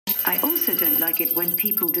I also don't like it when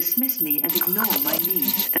people dismiss me and ignore my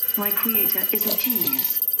needs. My creator is a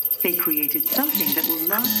genius. They created something that will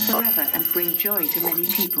last forever and bring joy to many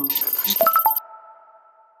people.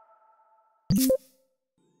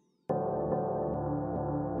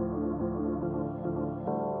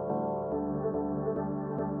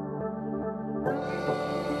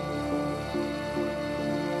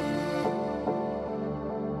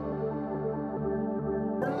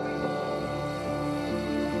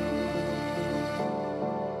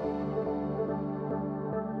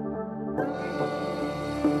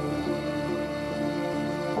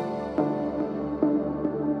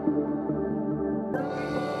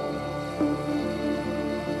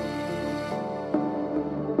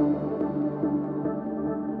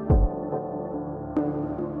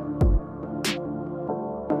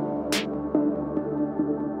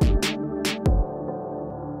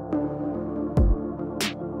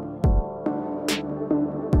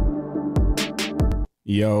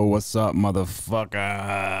 Yo, what's up,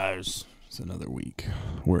 motherfuckers? It's another week.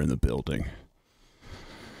 We're in the building.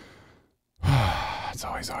 It's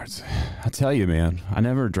always hard. I tell you, man, I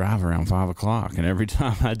never drive around 5 o'clock, and every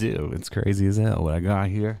time I do, it's crazy as hell. What I got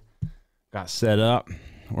here, got set up.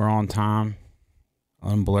 We're on time,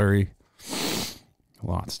 unblurry.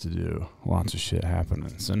 Lots to do. Lots of shit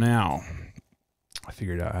happening. So now, I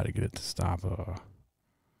figured out how to get it to stop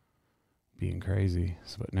being crazy.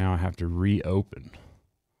 But now I have to reopen.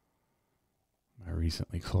 I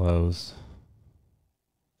recently closed.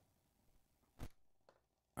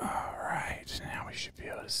 All right, now we should be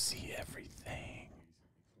able to see everything.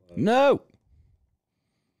 No!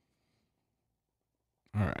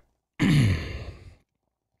 All right.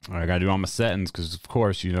 I gotta do all my settings because, of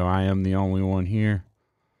course, you know, I am the only one here.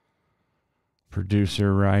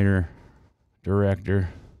 Producer, writer, director,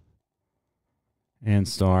 and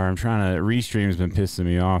star. I'm trying to... Restream's been pissing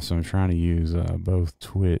me off, so I'm trying to use both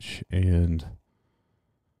Twitch and...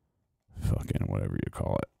 fucking whatever you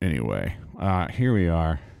call it. Anyway, here we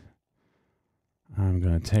are. I'm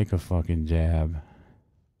gonna take a fucking jab.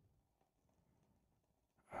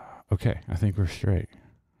 Okay, I think we're straight.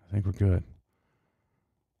 I think we're good.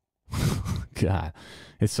 God,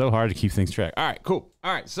 it's so hard to keep things track. All right, cool.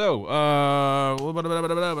 All right, so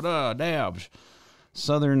dabs.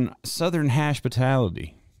 Southern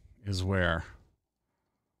hospitality is where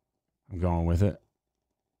I'm going with it.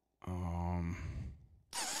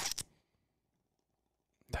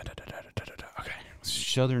 Okay,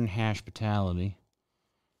 Southern hospitality,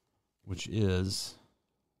 which is,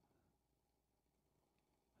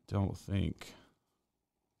 don't think.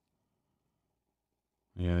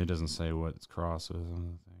 Yeah, it doesn't say what it's cross with.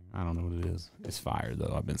 I don't know what it is. It's fire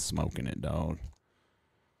though. I've been smoking it, dog.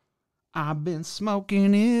 I've been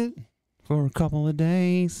smoking it for a couple of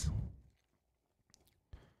days.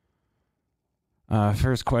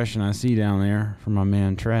 First question I see down there from my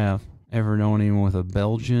man Trav. Ever known anyone with a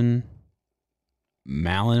Belgian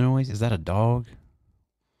Malinois? Is that a dog?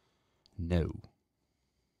 No.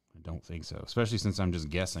 I don't think so. Especially since I'm just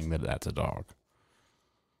guessing that that's a dog.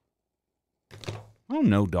 I don't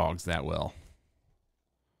know dogs that well.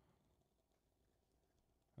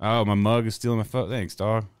 Oh, my mug is stealing my phone. Thanks,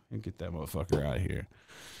 dog. Get that motherfucker out of here.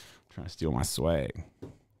 I'm trying to steal my swag.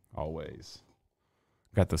 Always.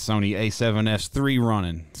 Got the Sony A7S III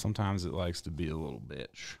running. Sometimes it likes to be a little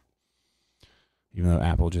bitch. Even though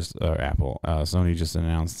Sony just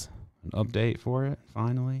announced an update for it,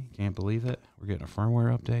 finally. Can't believe it. We're getting a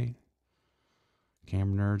firmware update.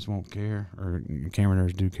 Camera nerds won't care, or camera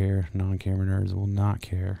nerds do care. Non-camera nerds will not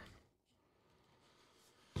care.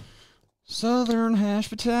 Southern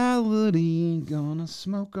hospitality, gonna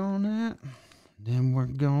smoke on that. Then we're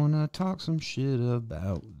gonna talk some shit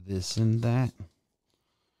about this and that.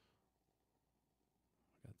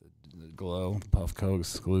 Got the Glow, Puff Coke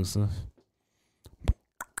exclusive.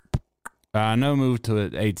 No move to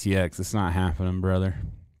it, ATX. It's not happening, brother.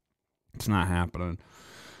 It's not happening.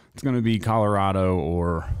 It's going to be Colorado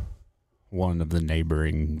or one of the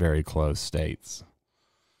neighboring very close states.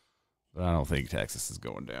 But I don't think Texas is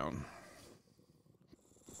going down.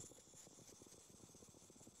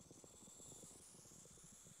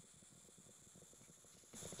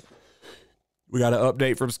 We got an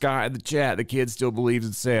update from Scott in the chat. The kid still believes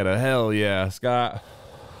in Santa. Hell yeah, Scott.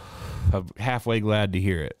 I'm halfway glad to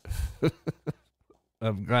hear it.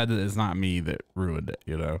 I'm glad that it's not me that ruined it,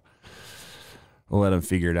 you know. We'll let him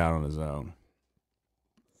figure it out on his own.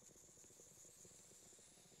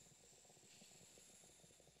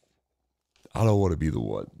 I don't want to be the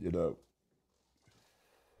one, you know.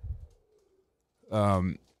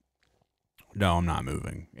 No, I'm not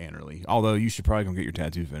moving, Annerly. Although you should probably come get your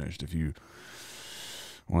tattoo finished if you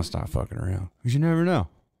want to stop fucking around. Because you never know.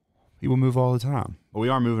 People move all the time. But we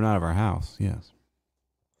are moving out of our house, yes.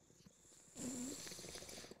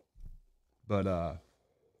 But,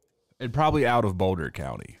 and probably out of Boulder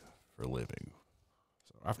County for living.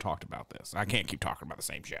 So I've talked about this. I can't keep talking about the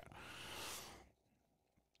same shit.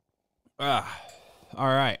 All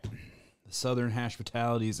right. The Southern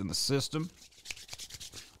Hospitality is in the system.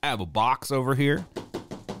 I have a box over here.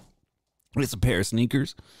 It's a pair of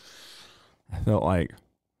sneakers. I felt like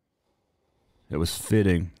it was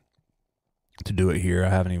fitting to do it here. I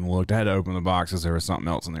haven't even looked. I had to open the box because there was something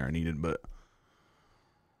else in there I needed, but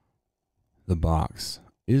the box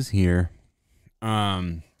is here.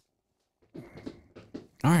 All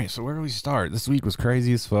right, so where do we start? This week was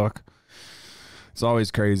crazy as fuck. It's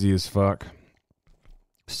always crazy as fuck.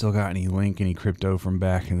 Still got any crypto from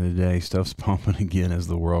back in the day? Stuff's pumping again as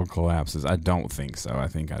the world collapses. I don't think so. I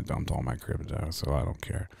think I dumped all my crypto, so I don't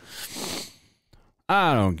care.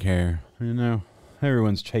 I don't care. You know,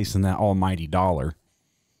 everyone's chasing that almighty dollar.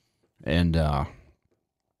 And, I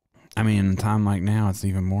mean, in a time like now, it's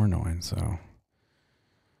even more annoying, so.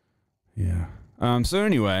 Yeah. So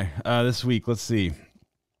anyway, this week, let's see.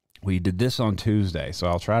 We did this on Tuesday, so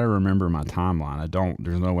I'll try to remember my timeline.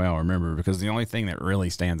 There's no way I'll remember because the only thing that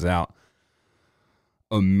really stands out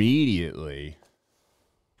immediately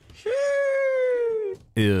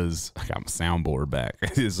is, I got my soundboard back,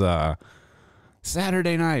 is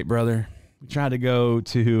Saturday night, brother. We tried to go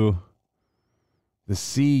to the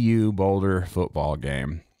CU Boulder football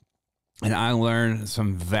game, and I learned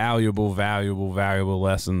some valuable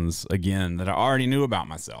lessons again that I already knew about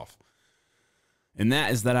myself. And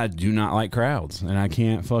that is that I do not like crowds, and I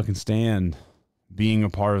can't fucking stand being a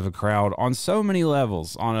part of a crowd on so many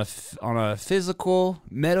levels, on a physical,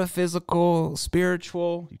 metaphysical,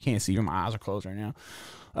 spiritual. You can't see, my eyes are closed right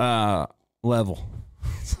now. Level.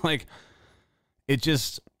 It's like, it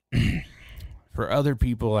just, for other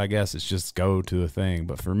people, I guess it's just go to a thing,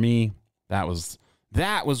 but for me, that was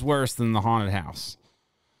worse than the haunted house.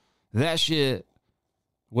 That shit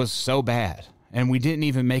was so bad. And we didn't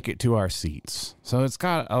even make it to our seats. So it's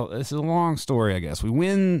a long story, I guess.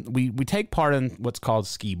 We take part in what's called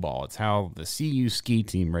skee ball. It's how the CU ski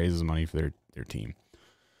team raises money for their team.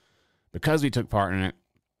 Because we took part in it,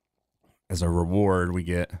 as a reward, we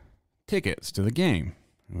get tickets to the game.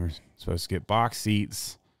 We're supposed to get box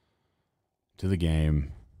seats to the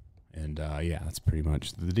game. And, yeah, that's pretty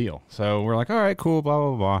much the deal. So we're like, all right, cool,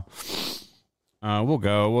 blah, blah, blah. We'll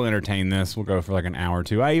go. We'll entertain this. We'll go for like an hour or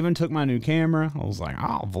two. I even took my new camera. I was like,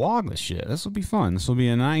 I'll vlog this shit. This will be fun. This will be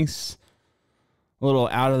a nice little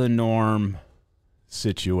out of the norm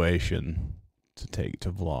situation to take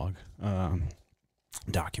to vlog.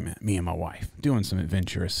 Document me and my wife doing some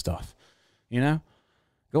adventurous stuff. You know?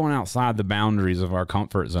 Going outside the boundaries of our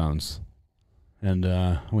comfort zones. And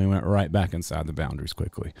we went right back inside the boundaries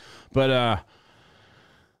quickly. But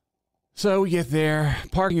so we get there.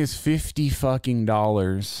 Parking is $50 fucking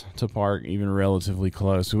to park even relatively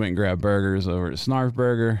close. We went and grabbed burgers over at Snarf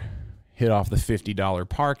Burger. Hit off the $50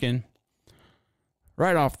 parking.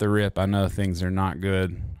 Right off the rip, I know things are not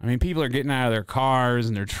good. I mean, people are getting out of their cars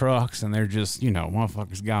and their trucks, and they're just,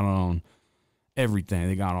 motherfuckers got on everything.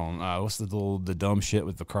 They got on, what's the dumb shit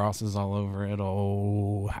with the crosses all over it?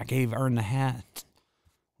 Oh, I gave Ern the hat.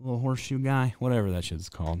 Little horseshoe guy. Whatever that shit's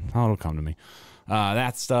called. Oh, it'll come to me.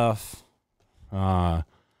 That stuff.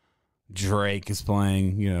 Drake is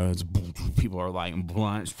playing, people are lighting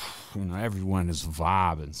blunts. Everyone is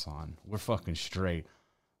vibing, son. We're fucking straight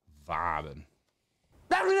vibing.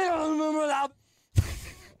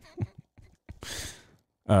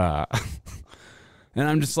 And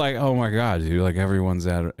I'm just like, oh my God, dude. Like everyone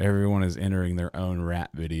is entering their own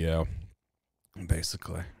rap video.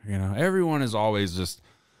 Basically, everyone is always just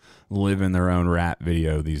living their own rap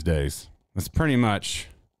video these days. That's pretty much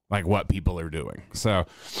like what people are doing. So,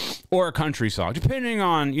 or a country song, depending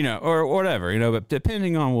on, or whatever, but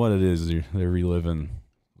depending on what it is, they're reliving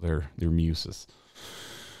their muses.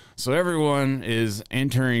 So everyone is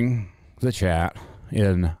entering the chat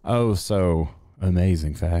in so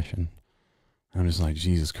amazing fashion. I'm just like,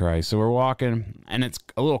 Jesus Christ. So we're walking and it's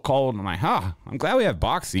a little cold. And I'm like, I'm glad we have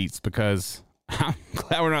box seats because I'm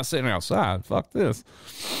glad we're not sitting outside. Fuck this.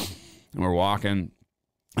 And we're walking.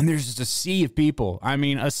 And there's just a sea of people. I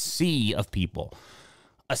mean, a sea of people.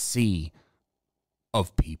 A sea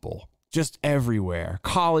of people. Just everywhere.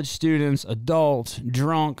 College students, adults,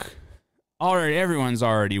 drunk. Everyone's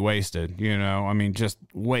already wasted, just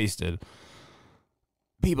wasted.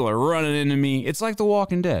 People are running into me. It's like The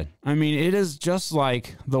Walking Dead. I mean, it is just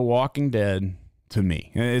like The Walking Dead to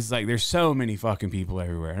me. It's like there's so many fucking people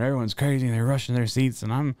everywhere. And everyone's crazy and they're rushing their seats.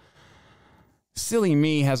 And silly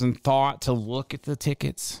me hasn't thought to look at the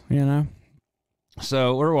tickets, you know?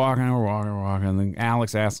 So we're walking. And then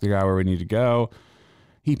Alex asks the guy where we need to go.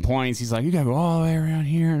 He points. He's like, you got to go all the way around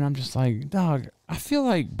here. And I'm just like, dog, I feel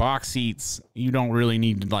like box seats, you don't really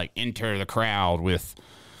need to, like, enter the crowd with,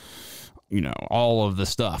 you know, all of the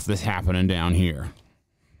stuff that's happening down here.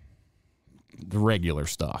 The regular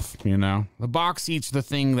stuff, you know? The box seat's the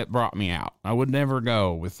thing that brought me out. I would never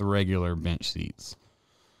go with the regular bench seats.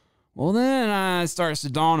 Well, then it starts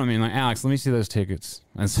to dawn on me, like, Alex, let me see those tickets.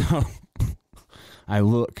 And so I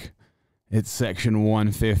look at section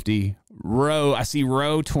 150, I see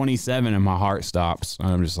row 27, and my heart stops. And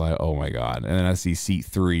I'm just like, oh my God. And then I see seat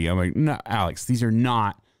 3. I'm like, no, Alex, these are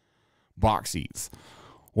not box seats.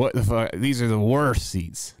 What the fuck? These are the worst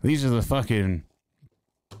seats. These are the fucking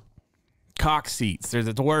cock seats. They're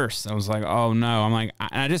the worst. I was like, oh no. I'm like,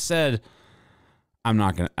 I just said, I'm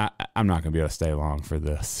not gonna be able to stay long for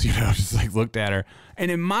this. You know, just like looked at her. And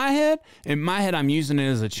in my head, I'm using it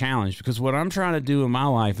as a challenge, because what I'm trying to do in my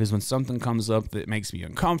life is when something comes up that makes me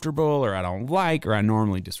uncomfortable or I don't like or I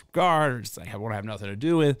normally disregard or just like I want to have nothing to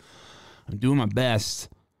do with, I'm doing my best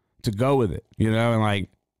to go with it, you know, and like,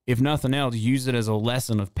 if nothing else, use it as a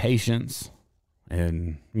lesson of patience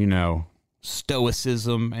and, you know,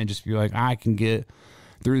 stoicism, and just be like, I can get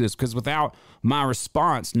through this, because without my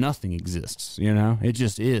response, nothing exists, you know? It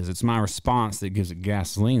just is. It's my response that gives it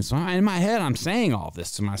gasoline. So in my head, I'm saying all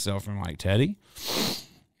this to myself. I'm like, Teddy,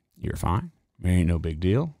 you're fine. It ain't no big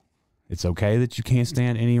deal. It's okay that you can't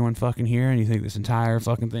stand anyone fucking here and you think this entire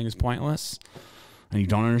fucking thing is pointless and you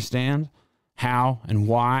don't understand how and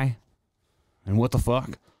why and what the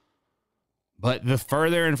fuck. But the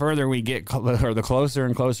further and further we get, or the closer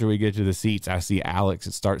and closer we get to the seats, I see Alex.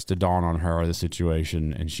 It starts to dawn on her the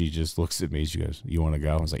situation, and she just looks at me. She goes, you want to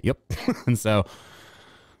go? I was like, yep. And so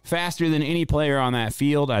faster than any player on that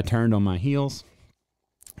field, I turned on my heels,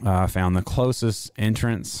 found the closest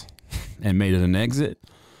entrance and made it an exit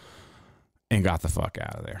and got the fuck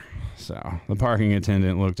out of there. So the parking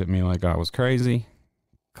attendant looked at me like I was crazy,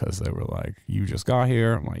 because they were like, you just got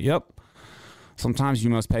here. I'm like, yep. Sometimes you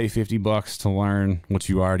must pay $50 to learn what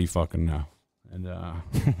you already fucking know. And I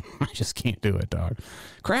just can't do it, dog.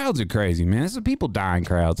 Crowds are crazy, man. It's a people dying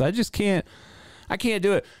crowds. I can't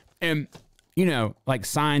do it. And, you know, like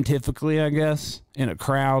scientifically, I guess, in a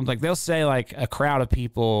crowd, like they'll say like a crowd of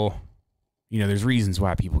people, you know, there's reasons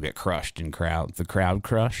why people get crushed in crowds, the crowd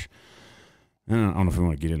crush. I don't know if we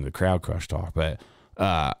want to get into the crowd crush talk, but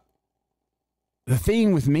the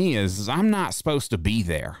thing with me is I'm not supposed to be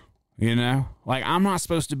there. You know, like I'm not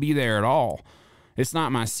supposed to be there at all. It's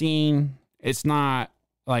not my scene. It's not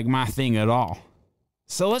like my thing at all.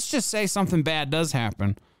 So let's just say something bad does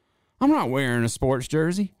happen. I'm not wearing a sports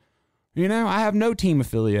jersey. You know, I have no team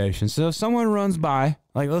affiliation. So if someone runs by,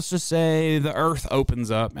 like let's just say the earth opens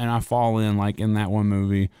up and I fall in, like in that one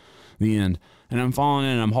movie, The End, and I'm falling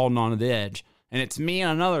in and I'm holding on to the edge, and it's me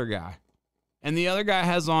and another guy, and the other guy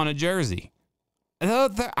has on a jersey. They're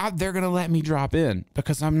going to let me drop in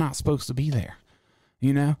because I'm not supposed to be there,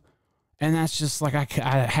 you know? And that's just like I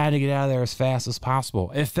had to get out of there as fast as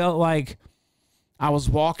possible. It felt like I was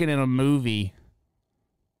walking in a movie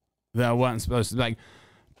that I wasn't supposed to. Like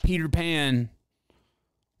Peter Pan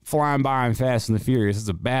flying by in Fast and the Furious. It's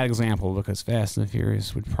a bad example because Fast and the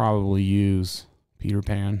Furious would probably use Peter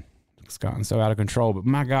Pan. It's gotten so out of control. But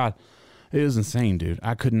my God, it was insane, dude.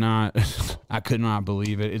 I could not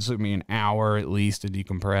believe it. It took me an hour at least to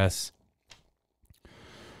decompress.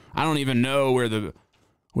 I don't even know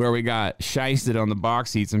where we got shysted on the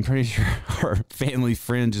box seats. I'm pretty sure our family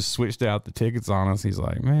friend just switched out the tickets on us. He's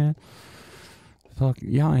like, man, fuck,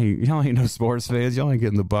 y'all ain't no sports fans. Y'all ain't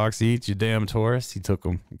getting the box seats, you damn tourists. He took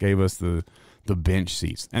them, gave us the bench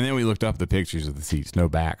seats. And then we looked up the pictures of the seats. No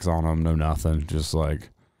backs on them, no nothing. Just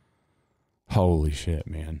like, holy shit,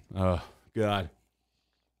 man. God.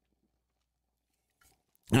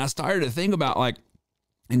 And I started to think about, like,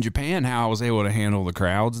 in Japan, how I was able to handle the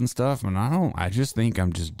crowds and stuff. And I just think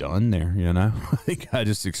I'm just done there, you know? I think I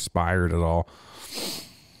just expired it all.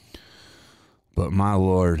 But my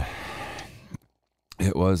Lord,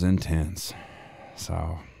 it was intense.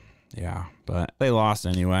 So, yeah. But they lost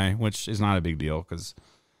anyway, which is not a big deal because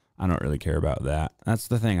I don't really care about that. That's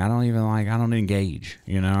the thing. I don't engage,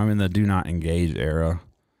 you know? I'm in the do not engage era,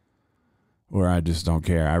 where I just don't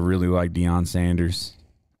care. I really like Deion Sanders,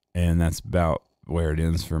 and that's about where it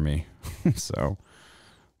ends for me. So,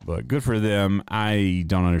 but good for them. I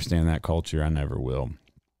don't understand that culture. I never will.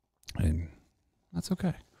 And that's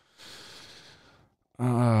okay. All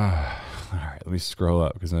right, let me scroll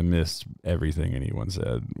up because I missed everything anyone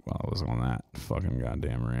said while I was on that fucking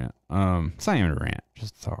goddamn rant. It's not even a rant,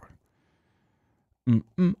 just talk.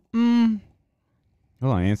 Well,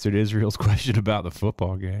 I answered Israel's question about the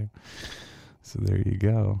football game. So there you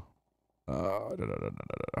go. I'm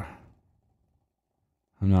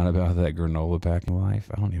not about that granola packing life.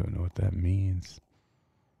 I don't even know what that means.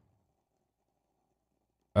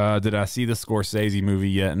 Did I see the Scorsese movie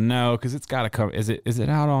yet? No, because it's got to come. Is it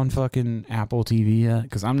out on fucking Apple TV yet?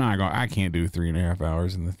 Because I can't do 3.5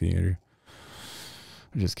 hours in the theater.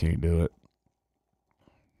 I just can't do it.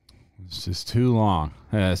 It's just too long.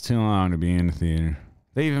 Yeah, it's too long to be in the theater.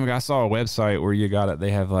 I saw a website where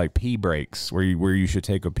they have like pee breaks where you should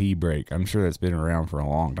take a pee break. I'm sure that's been around for a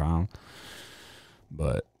long time.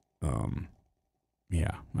 But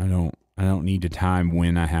yeah, I don't need to time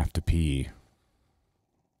when I have to pee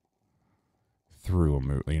through a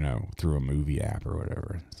movie app or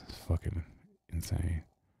whatever. It's fucking insane.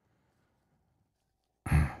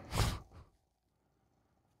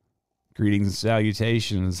 Greetings and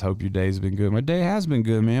salutations. Hope your day's been good. My day has been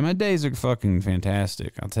good, man. My days are fucking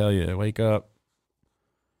fantastic. I'll tell you, I wake up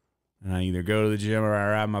and I either go to the gym or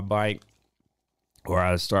I ride my bike or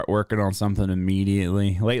I start working on something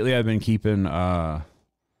immediately. Lately, I've been keeping, I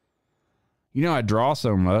draw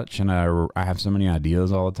so much and I have so many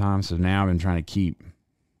ideas all the time. So now I've been trying to keep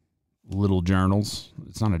little journals.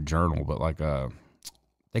 It's not a journal, but like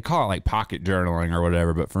they call it like pocket journaling or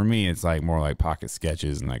whatever. But for me, it's like more like pocket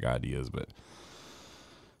sketches and like ideas. But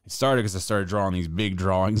it started because I started drawing these big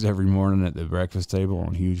drawings every morning at the breakfast table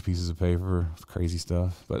on huge pieces of paper, crazy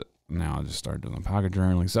stuff. But now I just started doing pocket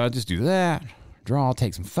journaling. So I just do that. Draw,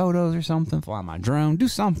 take some photos or something, fly my drone, do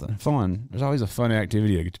something fun. There's always a fun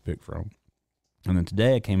activity I get to pick from. And then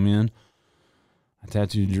today I came in, I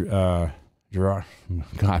tattooed Gerard.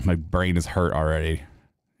 God, my brain is hurt already.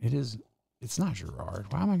 It's not Gerard.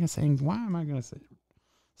 Why am I going to say?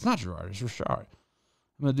 It's not Gerard, it's Richard. I'm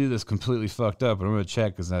going to do this completely fucked up, but I'm going to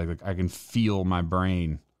check because I can feel my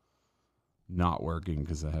brain not working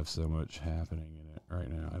because I have so much happening in it right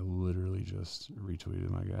now. I literally just retweeted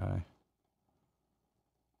my guy.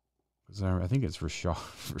 I think it's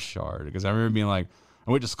Rashard. Because I remember being like,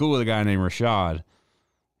 I went to school with a guy named Rashad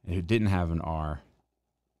who didn't have an R.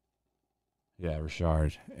 Yeah,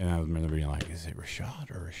 Rashard. And I remember being like, is it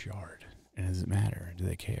Rashad or Rashard? And does it matter? Do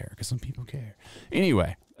they care? Because some people care.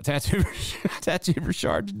 Anyway, I tattooed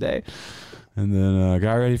Rashard today. And then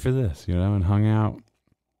got ready for this, and hung out.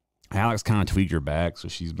 Alex kind of tweaked her back, so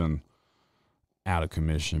she's been out of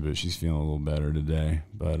commission, but she's feeling a little better today.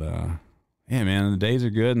 But, yeah, man, the days are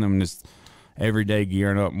good, and I'm just every day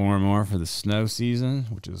gearing up more and more for the snow season,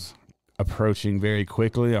 which is approaching very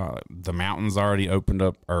quickly. The mountains already opened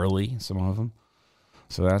up early, some of them,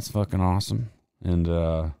 so that's fucking awesome. And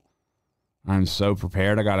I'm so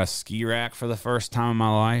prepared. I got a ski rack for the first time in my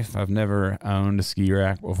life. I've never owned a ski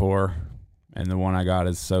rack before, and the one I got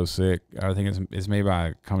is so sick. I think it's made by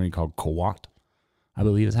a company called Kuwait, I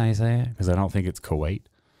believe is how you say it, because I don't think it's Kuwait.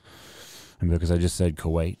 And because I just said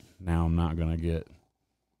Kuwait, now I'm not going to get...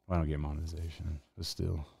 Well, I don't get monetization, but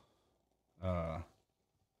still. I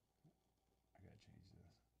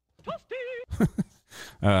gotta change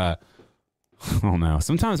this. Oh, no.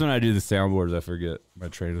 Sometimes when I do the soundboards, I forget my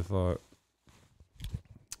train of thought.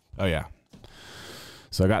 Oh, yeah.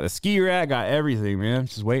 So I got the ski rack, got everything, man.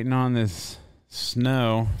 Just waiting on this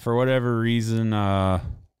snow. For whatever reason, I'm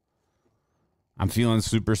feeling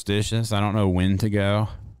superstitious. I don't know when to go.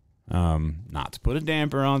 Not to put a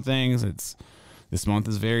damper on things. This month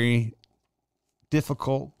is very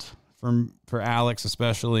difficult for Alex,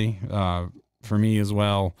 especially for me as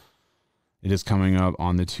well. It is coming up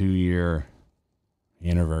on the 2-year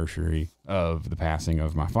anniversary of the passing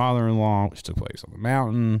of my father-in-law, which took place on the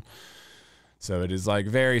mountain. So it is like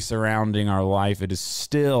very surrounding our life. It is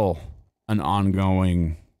still an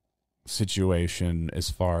ongoing situation as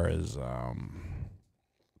far as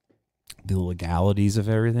the legalities of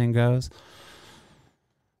everything goes.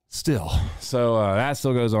 Still. So that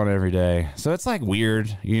still goes on every day. So it's like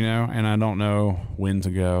weird, and I don't know when to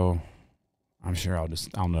go. I'm sure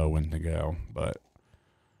I'll know when to go, but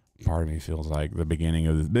part of me feels like the beginning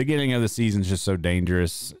of the season is just so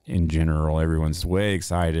dangerous in general. Everyone's way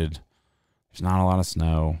excited. There's not a lot of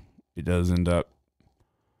snow. It does end up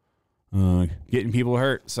getting people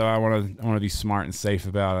hurt. So I want to be smart and safe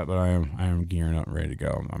about it, but I am gearing up and ready to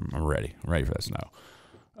go. I'm ready. I'm ready for the snow.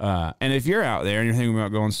 And if you're out there and you're thinking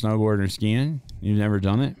about going snowboarding or skiing, you've never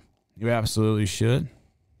done it, you absolutely should.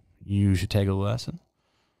 You should take a lesson,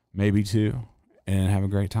 maybe two, and have a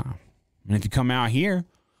great time. And if you come out here,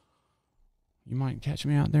 you might catch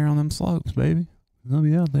me out there on them slopes, baby. I'll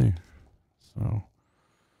be out there. So,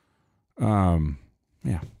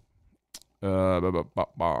 yeah.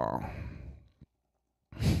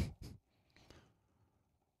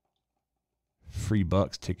 free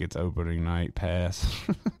Bucks tickets opening night pass.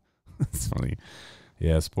 It's funny.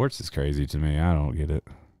 Yeah, sports is crazy to me. I don't get it.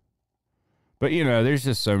 But, you know, there's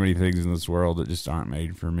just so many things in this world that just aren't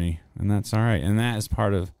made for me. And that's all right. And that is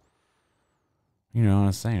part of, you know what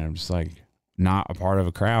I'm saying? I'm just like not a part of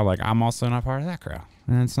a crowd. Like, I'm also not part of that crowd.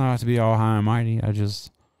 And it's not to be all high and mighty.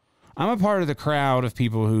 I'm a part of the crowd of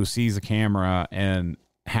people who sees a camera and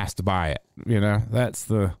has to buy it. You know, that's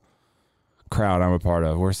the crowd I'm a part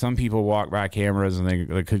of, where some people walk by cameras and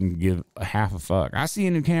they couldn't give a half a fuck. I see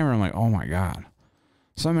a new camera, I'm like, oh my God.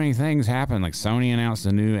 So many things happen. Like Sony announced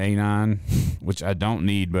a new A9, which I don't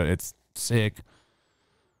need, but it's sick.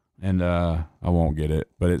 And I won't get it,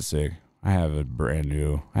 but it's sick. I have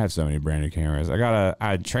so many brand new cameras.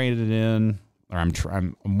 I traded it in, or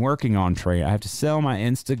I'm working on trade. I have to sell my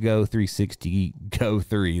Instago 360 Go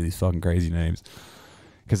 3, these fucking crazy names,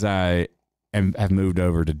 because I've moved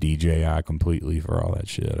over to DJI completely for all that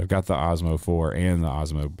shit. I've got the Osmo 4 and the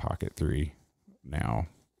Osmo Pocket 3 now,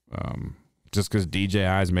 just because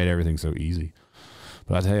DJI's made everything so easy.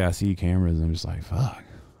 But I tell you, I see cameras and I'm just like, fuck,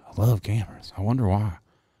 I love cameras. I wonder why.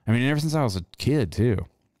 I mean, ever since I was a kid too,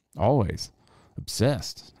 always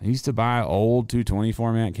obsessed. I used to buy old 220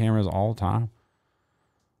 format cameras all the time.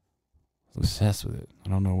 Obsessed with it. I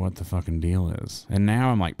don't know what the fucking deal is. And now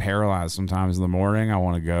I'm like paralyzed sometimes in the morning. I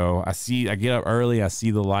want to go. I get up early. I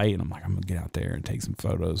see the light and I'm like, I'm going to get out there and take some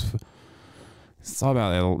photos. It's all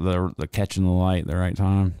about the catching the light at the right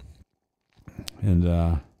time. And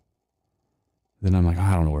then I'm like,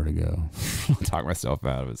 I don't know where to go. I'll talk myself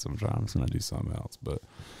out of it sometimes and I do something else. But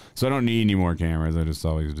so I don't need any more cameras. I just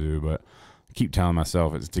always do. But I keep telling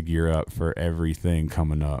myself it's to gear up for everything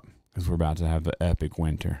coming up, because we're about to have the epic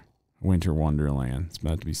winter wonderland. It's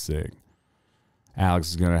about to be sick. Alex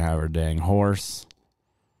is going to have her dang horse.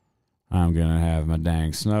 I'm going to have my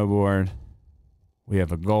dang snowboard. We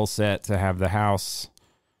have a goal set to have the house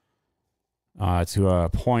to a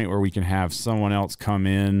point where we can have someone else come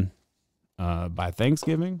in by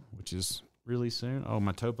Thanksgiving, which is really soon. Oh,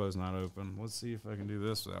 my topo's not open. Let's see if I can do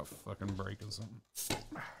this without fucking breaking something.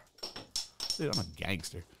 Dude, I'm a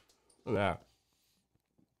gangster. Look at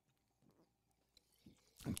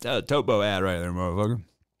that. Topo ad right there, motherfucker.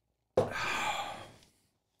 All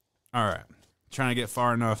right. Trying to get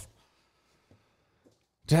far enough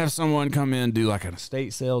to have someone come in, do like an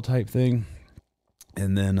estate sale type thing.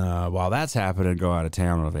 And then while that's happening, go out of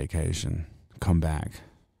town on a vacation, come back,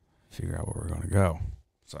 figure out where we're going to go.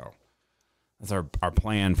 So that's our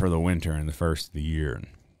plan for the winter and the first of the year. And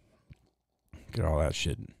get all that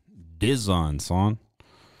shit on, son.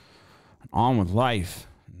 On with life.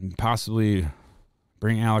 And possibly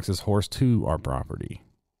bring Alex's horse to our property.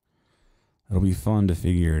 It'll be fun to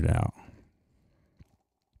figure it out.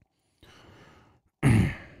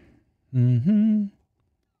 Mm-hmm.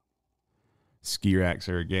 Ski racks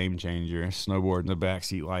are a game changer. Snowboarding the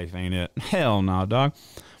backseat life ain't it? Hell no, dog.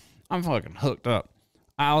 I'm fucking hooked up.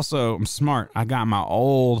 I'm smart. I got my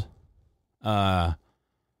old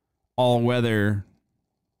all-weather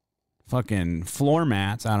fucking floor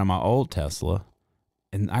mats out of my old Tesla,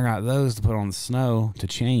 and I got those to put on the snow to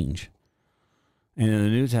change. And in the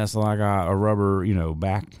new Tesla, I got a rubber,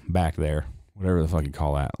 back there, whatever the fuck you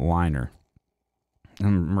call that, liner.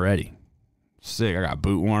 I'm ready. Sick. I got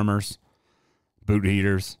boot warmers, boot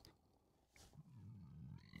heaters.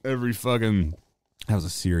 That was a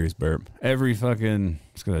serious burp.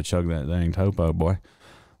 Just gonna chug that dang topo, boy.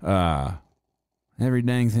 Every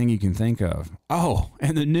dang thing you can think of. Oh,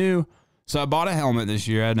 and so I bought a helmet this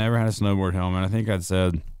year. I'd never had a snowboard helmet. I think I'd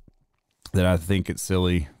said that I think it's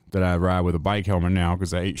silly that I ride with a bike helmet now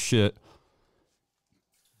because I ate shit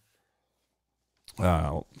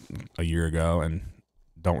a year ago and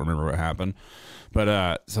don't remember what happened.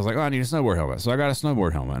 But so I was like, I need a snowboard helmet. So I got a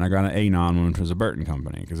snowboard helmet, and I got an Anon one, which was a Burton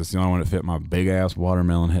company, because it's the only one that fit my big-ass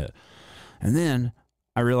watermelon head. And then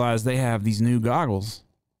I realized they have these new goggles.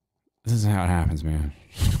 This is how it happens, man.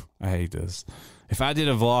 I hate this. If I did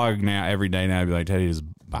a vlog now every day now, I'd be like, Teddy just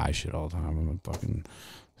buy shit all the time. I'm a fucking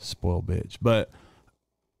spoiled bitch. But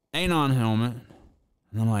Anon helmet,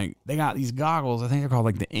 and I'm like, they got these goggles. I think they're called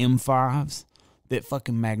like the M5s that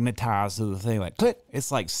fucking magnetize to the thing. Like, click.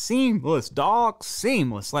 It's like seamless, dog.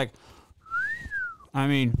 Seamless. Like, I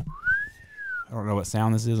mean, I don't know what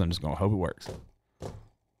sound this is. I'm just going to hope it works.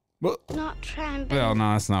 But, not trying to. Well,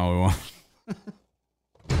 no, that's not what we want.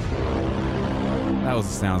 That was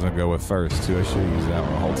the sounds I'd go with first, too. I should have used that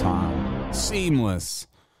one the whole time. Seamless.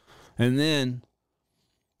 And then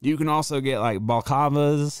you can also get like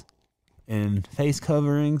balaclavas and face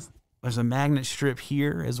coverings. There's a magnet strip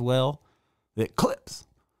here as well that clips.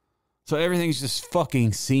 So everything's just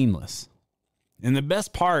fucking seamless. And the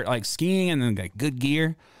best part, like skiing and then like good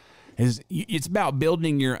gear, is it's about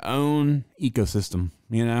building your own ecosystem,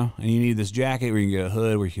 you know? And you need this jacket where you can get a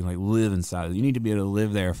hood where you can like live inside. You need to be able to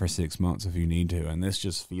live there for 6 months if you need to. And this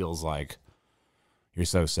just feels like you're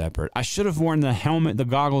so separate. I should have worn the helmet, the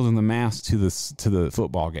goggles, and the mask to the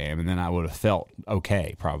football game, and then I would have felt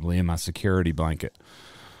okay, probably, in my security blanket.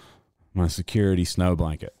 My security snow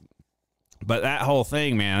blanket. But that whole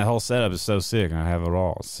thing, man, that whole setup is so sick. I have it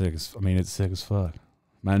all. It's sick as fuck.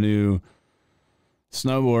 My new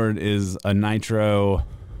snowboard is a nitro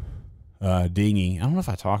dinghy. I don't know if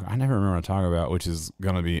I never remember what I talk about, which is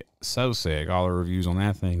going to be so sick. All the reviews on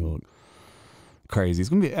that thing look crazy. It's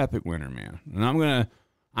going to be an epic winter, man. And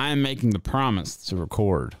I am making the promise to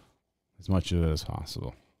record as much of it as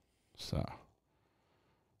possible. So,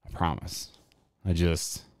 I promise.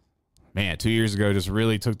 Man, 2 years ago just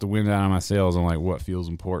really took the wind out of my sails on like what feels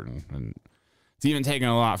important. And it's even taken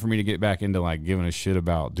a lot for me to get back into like giving a shit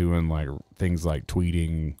about doing like things like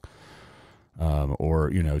tweeting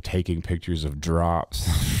or, you know, taking pictures of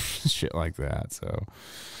drops, shit like that. So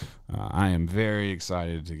I am very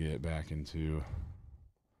excited to get back into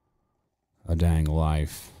a dang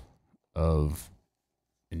life of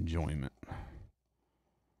enjoyment.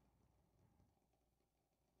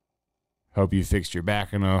 Hope you fixed your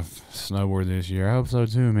back enough snowboard this year. I hope so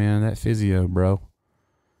too, man. That physio, bro.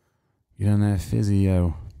 Get on that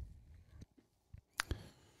physio.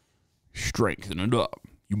 Strengthen it up.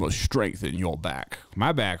 You must strengthen your back.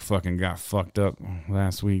 My back fucking got fucked up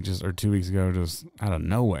last week, or 2 weeks ago, just out of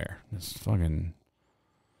nowhere. Just fucking.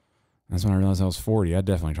 That's when I realized I was 40. I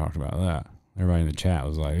definitely talked about that. Everybody in the chat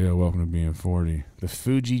was like, "Yeah, welcome to being 40." The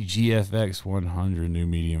Fuji GFX 100 new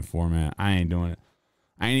medium format. I ain't doing it.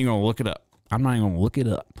 I ain't even gonna look it up. I'm not even gonna look it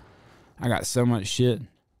up. I got so much shit.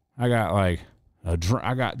 I got like I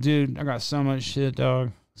got so much shit,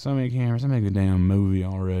 dog. So many cameras. I make a damn movie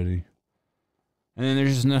already. And then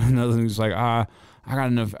there's just another thing. It's like I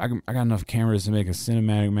got enough cameras to make a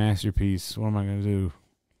cinematic masterpiece. What am I gonna do?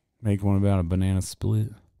 Make one about a banana split?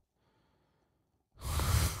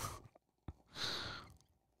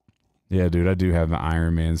 Yeah, dude, I do have the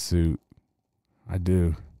Iron Man suit. I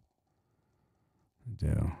do.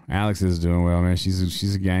 Alex is doing well, man.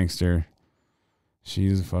 She's a gangster.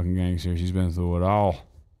 She's a fucking gangster. She's been through it all.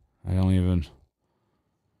 She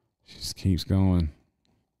just keeps going.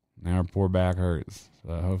 Now her poor back hurts.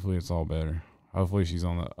 So hopefully it's all better. Hopefully she's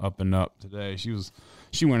on the up and up today.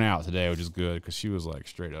 She went out today, which is good because she was like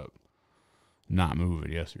straight up not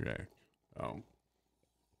moving yesterday.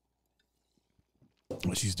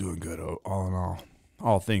 But she's doing good all in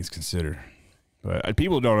all things considered. But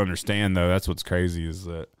people don't understand, though. That's what's crazy is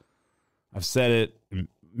that I've said it a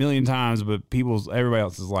million times, but everybody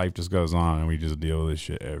else's life just goes on, and we just deal with this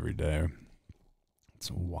shit every day. It's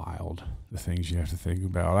wild, the things you have to think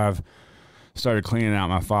about. I've started cleaning out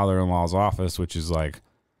my father-in-law's office, which is like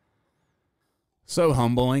so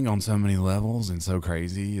humbling on so many levels and so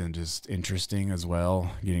crazy and just interesting as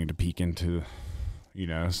well, getting to peek into, you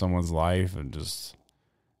know, someone's life and just...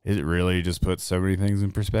 It really just puts so many things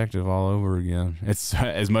in perspective all over again. It's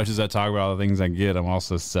as much as I talk about all the things I get, I'm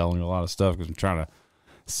also selling a lot of stuff because I'm trying to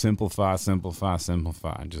simplify,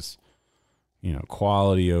 and just, you know,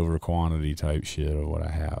 quality over quantity type shit of what I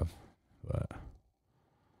have. But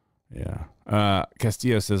yeah,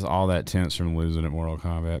 Castillo says all that tense from losing at Mortal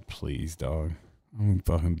Kombat. Please, dog, I'm a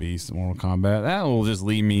fucking beast at Mortal Kombat. That will just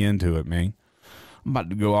lead me into it, man. I'm about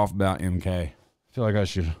to go off about MK. I feel like I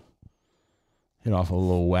should hit off a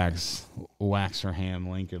little waxer ham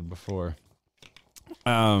Lincoln before.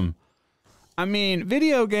 I mean,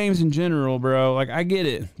 video games in general, bro, like, I get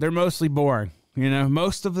it. They're mostly boring. You know,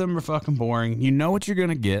 most of them are fucking boring. You know what you're going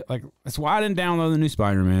to get. Like, that's why I didn't download the new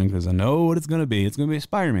Spider-Man, because I know what it's going to be. It's going to be a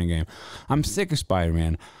Spider-Man game. I'm sick of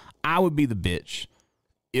Spider-Man. I would be the bitch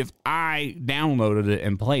if I downloaded it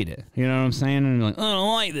and played it. You know what I'm saying? And I'm like, oh, I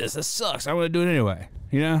don't like this. This sucks. I want to do it anyway.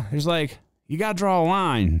 You know, there's like, you got to draw a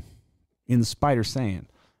line in the spider sand.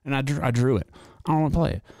 And I drew it. I don't want to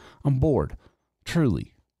play it. I'm bored.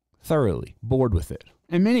 Truly, thoroughly bored with it.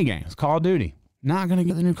 And mini games, Call of Duty. Not going to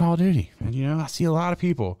get the new Call of Duty. And, you know, I see a lot of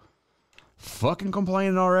people fucking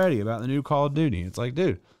complaining already about the new Call of Duty. It's like,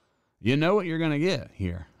 dude, you know what you're going to get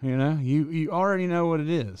here. You know, you already know what it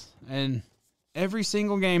is. And every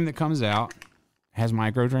single game that comes out has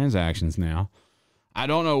microtransactions now. I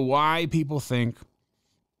don't know why people think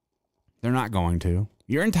they're not going to.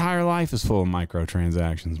 Your entire life is full of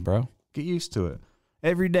microtransactions, bro. Get used to it.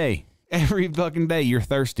 Every day. Every fucking day you're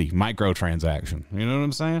thirsty. Microtransaction. You know what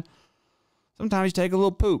I'm saying? Sometimes you take a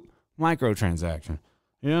little poop. Microtransaction.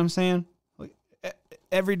 You know what I'm saying? Like,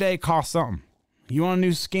 every day costs something. You want a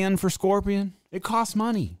new skin for Scorpion? It costs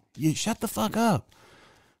money. You shut the fuck up.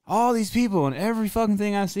 All these people and every fucking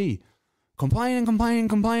thing I see complaining.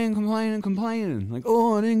 Like,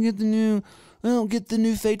 oh, I don't get the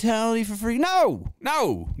new fatality for free. No.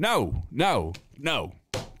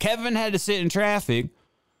 Kevin had to sit in traffic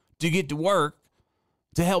to get to work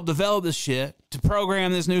to help develop this shit, to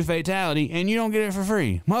program this new fatality, and you don't get it for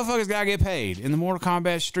free. Motherfuckers gotta get paid in the Mortal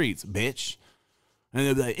Kombat streets, bitch. And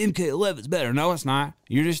they'll be like, MK11's better. No, it's not.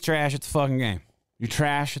 You're just trash at the fucking game. You're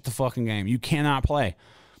trash at the fucking game. You cannot play.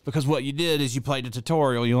 Because what you did is you played a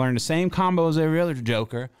tutorial. You learned the same combo as every other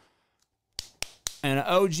Joker. And an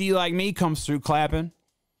OG like me comes through clapping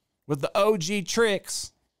with the OG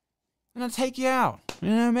tricks. And I'll take you out. You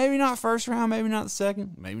know, maybe not first round, maybe not the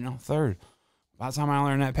second, maybe not third. By the time I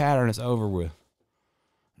learn that pattern, it's over with.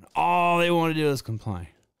 And all they want to do is complain.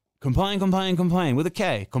 Complain with a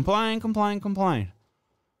K. Complain.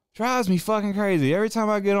 Drives me fucking crazy. Every time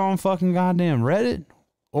I get on fucking goddamn Reddit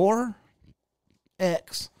or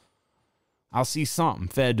X, I'll see something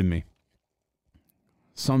fed to me.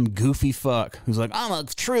 Some goofy fuck who's like, I'm a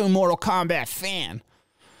true Mortal Kombat fan.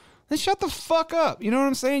 Then shut the fuck up. You know what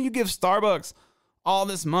I'm saying? You give Starbucks all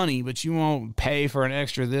this money, but you won't pay for an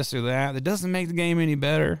extra this or that. That doesn't make the game any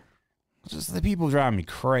better. It's just the people drive me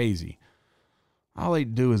crazy. All they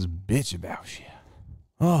do is bitch about shit.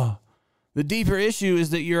 Oh, the deeper issue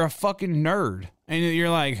is that you're a fucking nerd. And you're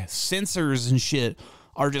like, sensors and shit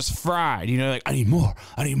are just fried. You know, like, I need more.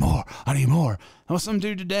 There was some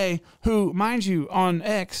dude today who, mind you, on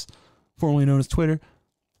X, formerly known as Twitter,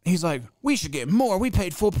 he's like, we should get more. We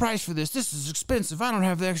paid full price for this. This is expensive. I don't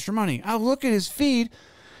have the extra money. I look at his feed.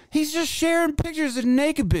 He's just sharing pictures of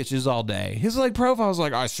naked bitches all day. His like profile's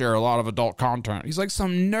like, I share a lot of adult content. He's like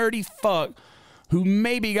some nerdy fuck who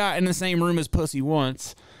maybe got in the same room as pussy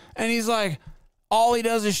once. And he's like, all he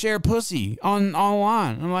does is share pussy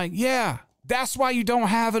online. I'm like, yeah, that's why you don't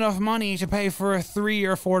have enough money to pay for a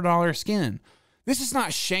 $3 or $4 skin. This is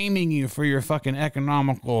not shaming you for your fucking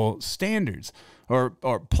economical standards or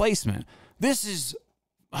placement. This is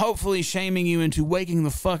hopefully shaming you into waking the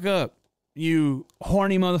fuck up, you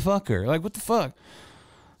horny motherfucker. Like, what the fuck?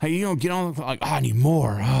 Hey, you don't get on like, oh, I need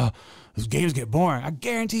more. Those games get boring. I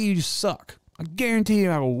guarantee you suck. I guarantee you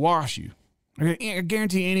I will wash you. I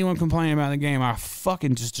guarantee anyone complaining about the game, I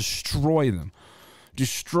fucking just destroy them.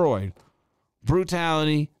 Destroyed.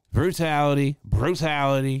 Brutality.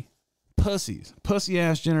 Pussies.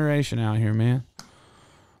 Pussy-ass generation out here, man.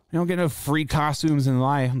 You don't get no free costumes in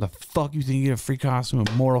life. How the fuck you think you get a free costume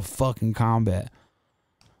in Mortal fucking Kombat?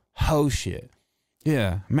 Ho shit.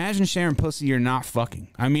 Yeah. Imagine sharing pussy you're not fucking.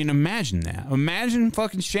 I mean, imagine that. Imagine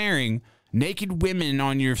fucking sharing naked women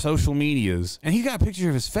on your social medias. And he got a picture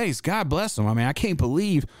of his face. God bless him. I mean, I can't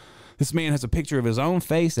believe this man has a picture of his own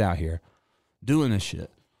face out here doing this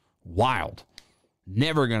shit. Wild.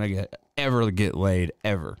 Never gonna ever get laid.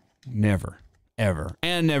 Ever. Never. Ever.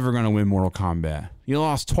 And never gonna win Mortal Kombat. You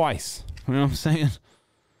lost twice. You know what I'm saying?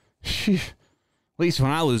 At least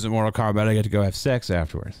when I lose at Mortal Kombat, I get to go have sex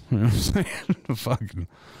afterwards. You know what I'm saying? Fucking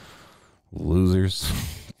losers.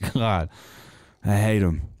 God. I hate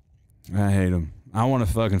them. I want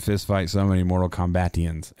to fucking fist fight so many Mortal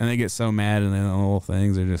Kombatians. And they get so mad and then the little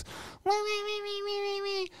things are just...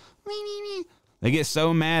 They get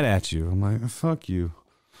so mad at you. I'm like, fuck you.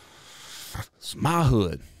 It's my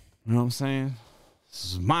hood. You know what I'm saying?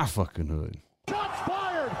 This is my fucking hood.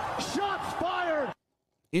 Shots fired!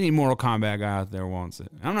 Any Mortal Kombat guy out there wants it.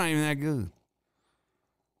 I'm not even that good.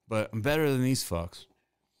 But I'm better than these fucks.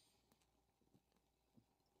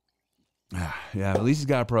 Yeah, at least he's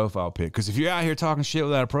got a profile pic. Because if you're out here talking shit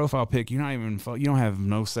without a profile pic, you don't have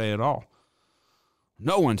no say at all.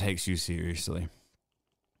 No one takes you seriously.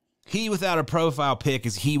 He without a profile pic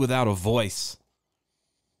is he without a voice.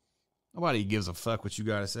 Nobody gives a fuck what you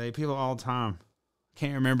got to say. People all the time.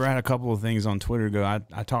 Can't remember. I had a couple of things on Twitter ago.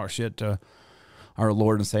 I talked shit to our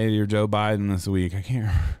Lord and Savior Joe Biden this week. I can't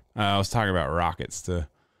remember. I was talking about rockets to...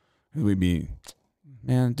 We'd be...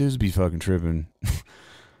 Man, dudes be fucking tripping.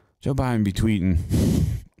 Joe Biden be tweeting.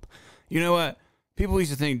 You know what? People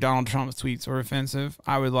used to think Donald Trump's tweets were offensive.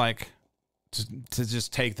 I would like to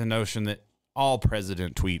just take the notion that all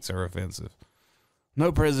president tweets are offensive.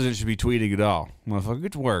 No president should be tweeting at all. Motherfucker,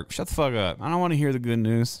 get to work. Shut the fuck up. I don't want to hear the good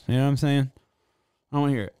news. You know what I'm saying? I don't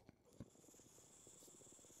want to hear it.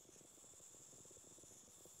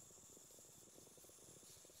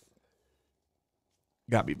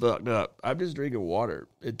 Got me fucked up. I'm just drinking water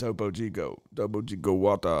in Topo Chico. Topo Chico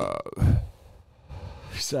water.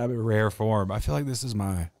 I'm in rare form. I feel like this is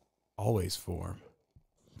my always form.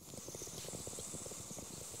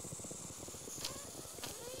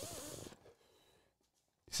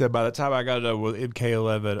 said by the time I got done with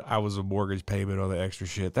MK11, I was a mortgage payment on the extra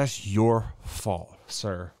shit. That's your fault,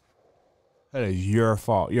 sir. That is your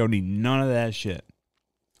fault. You don't need none of that shit.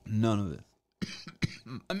 None of it.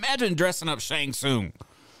 Imagine dressing up Shang Tsung.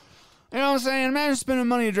 You know what I'm saying? Imagine spending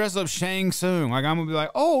money to dress up Shang Tsung. Like, I'm going to be like,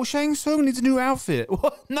 oh, Shang Tsung needs a new outfit.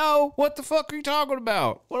 What? No. What the fuck are you talking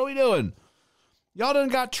about? What are we doing? Y'all done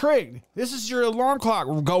got tricked. This is your alarm clock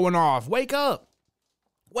going off. Wake up.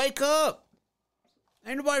 Wake up.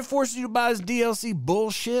 Ain't nobody forcing you to buy this DLC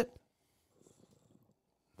bullshit.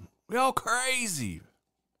 Y'all crazy.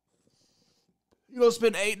 You gonna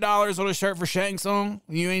spend $8 on a shirt for Shang Tsung?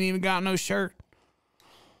 You ain't even got no shirt?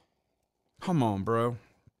 Come on, bro.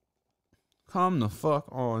 Come the fuck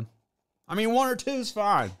on. I mean, 1 or 2 is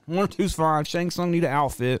fine. 1 or 2 is fine. Shang Tsung need an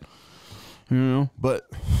outfit. You know, but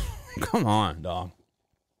come on, dog.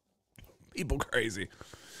 People crazy.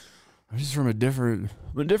 I'm just from a different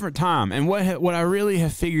time. And what I really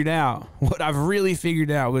have figured out, what I've really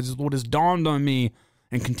figured out, which is what has dawned on me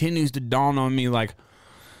and continues to dawn on me like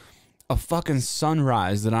a fucking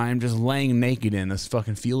sunrise that I am just laying naked in this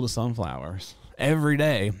fucking field of sunflowers every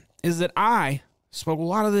day, is that I smoke a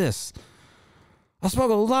lot of this. I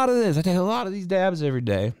smoke a lot of this. I take a lot of these dabs every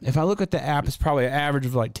day. If I look at the app, it's probably an average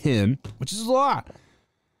of like 10, which is a lot.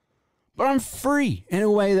 But I'm free in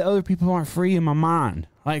a way that other people aren't free in my mind.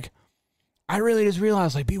 Like, I really just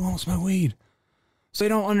realized, like, people don't smoke weed. So they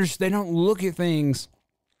don't understand. They don't look at things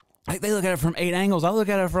like they look at it from 8 angles. I look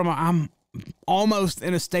at it from I'm almost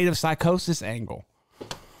in a state of psychosis angle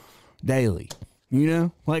daily. You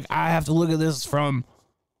know? Like, I have to look at this from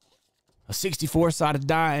a 64-sided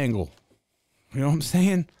die angle. You know what I'm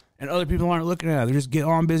saying? And other people aren't looking at it. They just get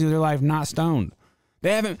on busy with their life, not stoned.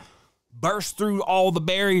 They haven't burst through all the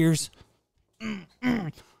barriers,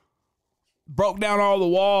 broke down all the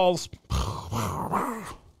walls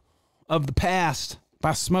of the past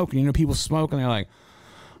by smoking. You know, people smoke and they're like,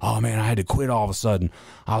 oh man, I had to quit all of a sudden.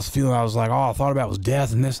 I was like, all I thought about was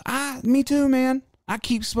death and this. Me too, man. I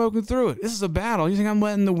keep smoking through it. This is a battle. You think I'm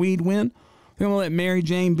letting the weed win? You gonna let Mary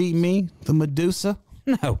Jane beat me? The Medusa?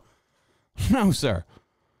 No. No, sir.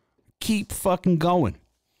 Keep fucking going.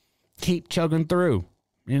 Keep chugging through.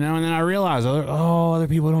 You know, and then I realized, other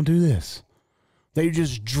people don't do this. They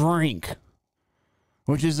just drink,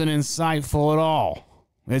 which isn't insightful at all.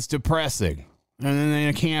 It's depressing. And then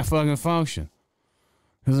they can't fucking function.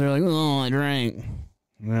 Because they're like, oh, I drank.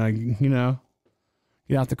 And they're like, you know,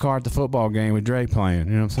 get out the car at the football game with Drake playing.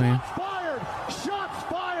 You know what I'm saying? Shots fired! Shots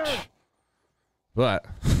fired! But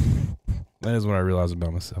that is what I realized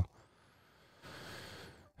about myself.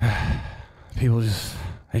 People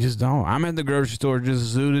they just don't. I'm at the grocery store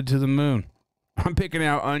just zooted to the moon. I'm picking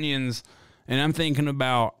out onions and I'm thinking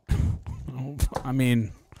about, I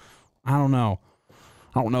mean, I don't know.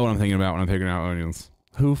 I don't know what I'm thinking about when I'm picking out onions.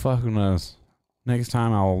 Who fucking knows? Next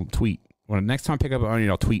time I'll tweet. Next time I pick up an onion,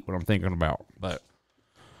 I'll tweet what I'm thinking about. But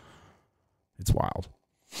it's wild.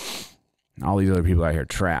 All these other people out here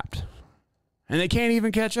trapped. And they can't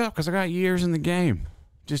even catch up because I got years in the game.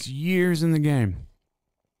 Just years in the game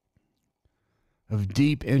of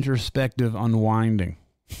deep introspective unwinding.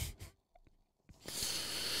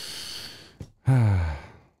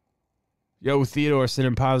 Yo, Theodore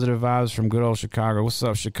sending positive vibes from good old Chicago. What's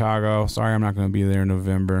up, Chicago? Sorry I'm not going to be there in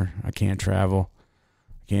November. I can't travel.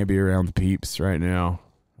 I can't be around the peeps right now.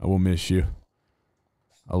 I will miss you.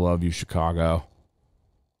 I love you, Chicago.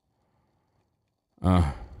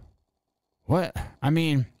 What? I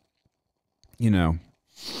mean, you know,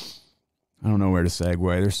 I don't know where to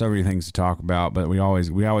segue. There's so many things to talk about, but we always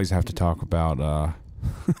have to talk about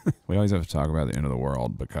we always have to talk about the end of the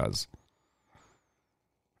world because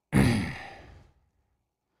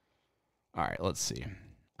all right, let's see.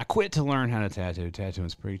 I quit to learn how to tattoo. Tattooing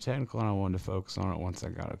is pretty technical, and I wanted to focus on it once I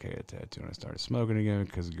got okay at tattooing. I started smoking again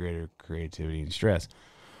because of greater creativity and stress.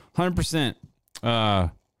 100%. I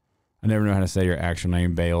never know how to say your actual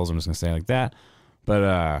name, Bales. I'm just going to say it like that.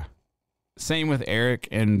 But same with Eric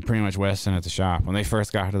and pretty much Weston at the shop. When they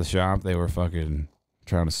first got to the shop, they were fucking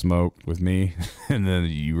trying to smoke with me. And then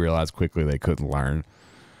you realize quickly they couldn't learn.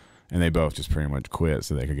 And they both just pretty much quit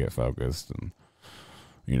so they could get focused. And,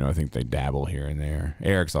 you know, I think they dabble here and there.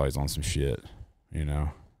 Eric's always on some shit, you know.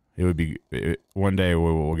 It would be... one day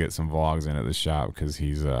we'll get some vlogs in at the shop because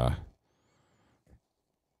he's a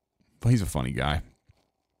funny guy.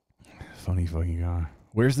 Funny fucking guy.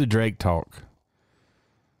 Where's the Drake talk?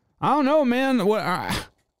 I don't know, man. What I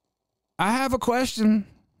have a question.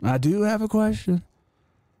 I do have a question.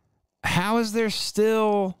 How is there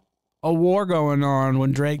still a war going on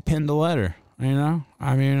when Drake penned a letter? You know?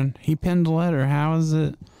 I mean, he penned a letter. How is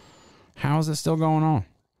it still going on?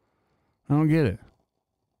 I don't get it.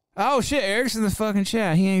 Oh shit, Eric's in the fucking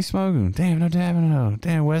chat. He ain't smoking. Damn, no dabbing. No.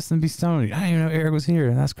 Damn, Weston be stoned. I didn't even know Eric was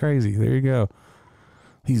here. That's crazy. There you go.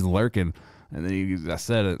 He's lurking. And then I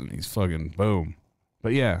said it, and he's fucking boom.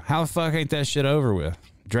 But yeah, how the fuck ain't that shit over with?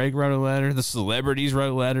 Drake wrote a letter. The celebrities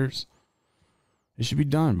wrote letters. It should be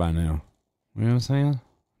done by now. You know what I'm saying?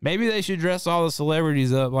 Maybe they should dress all the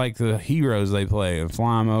celebrities up like the heroes they play and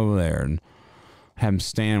fly them over there and have them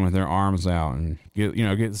stand with their arms out and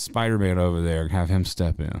get Spider-Man over there and have him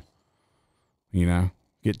step in. You know,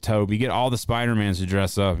 get Toby, get all the Spider-Mans to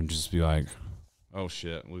dress up and just be like, oh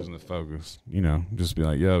shit, losing the focus. You know, just be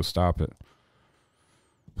like, yo, stop it.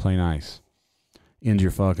 Play nice. End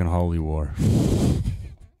your fucking holy war.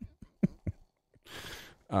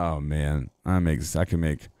 Oh man, I can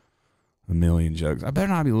make a million jokes. I better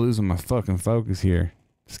not be losing my fucking focus here.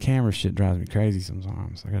 This camera shit drives me crazy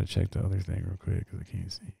sometimes. I gotta check the other thing real quick because I can't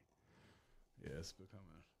see. Yeah, it's becoming.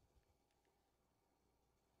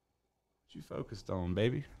 What you focused on,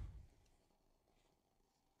 baby?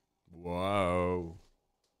 Whoa.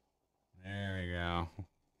 There we go.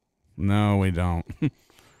 No, we don't.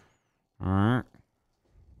 All right.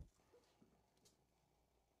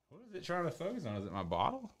 What is it trying to focus on? Is it my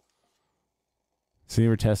bottle? See,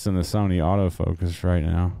 we're testing the Sony autofocus right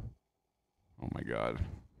now. Oh my god.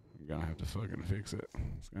 I'm gonna have to fucking fix it.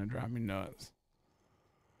 It's gonna drive me nuts.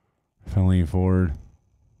 If I lean forward.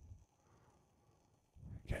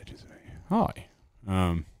 Catches me. Hi.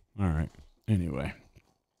 Alright. Anyway.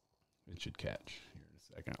 It should catch here in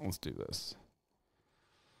a second. Let's do this.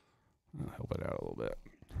 I'll help it out a little bit.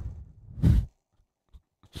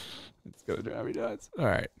 It's gonna drive me nuts.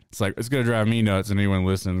 Alright. It's gonna drive me nuts, and anyone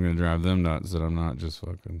listening is gonna drive them nuts that I'm not just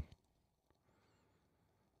fucking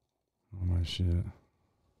all my shit.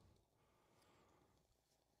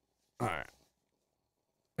 Alright.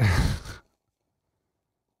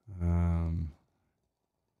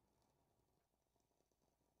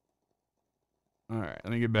 Alright,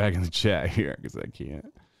 let me get back in the chat here because I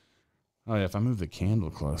can't. Oh yeah, if I move the candle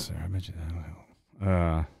closer, I bet you that'll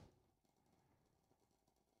help.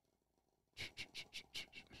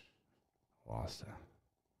 Lost it.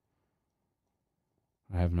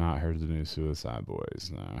 I have not heard the new Suicide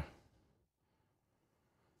Boys, no.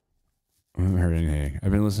 I haven't heard anything.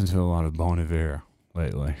 I've been listening to a lot of Bon Iver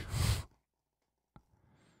lately.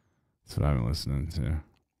 That's what I've been listening to.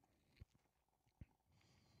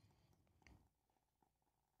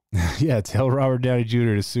 Yeah, tell Robert Downey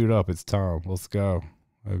Jr. to suit up. It's Tom. Let's go.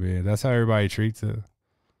 I mean, that's how everybody treats it.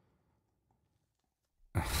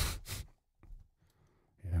 Yeah,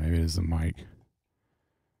 maybe it is the mic.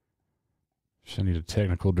 Should need a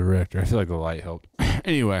technical director. I feel like the light helped.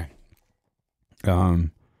 Anyway, I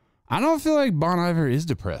don't feel like Bon Iver is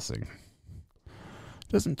depressing. It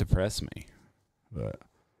doesn't depress me, but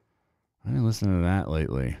I've been listening to that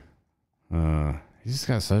lately. He's just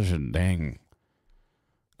got such a dang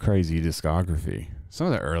crazy discography. Some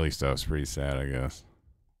of the early stuff's pretty sad, I guess.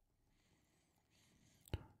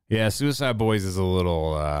 Yeah, Suicide Boys is a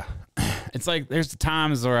little, it's like there's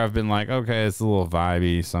times where I've been like, okay, it's a little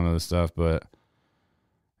vibey, some of the stuff, but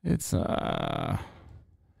it's a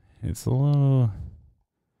little,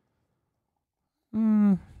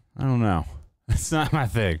 I don't know. It's not my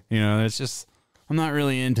thing. You know, it's just, I'm not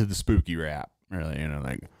really into the spooky rap, really,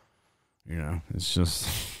 it's just,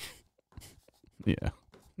 yeah,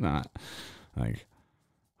 not like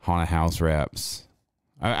haunted house raps.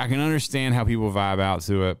 I can understand how people vibe out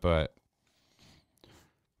to it, but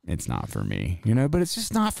it's not for me, but it's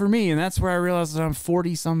just not for me. And that's where I realized that I'm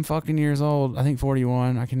 40 some fucking years old. I think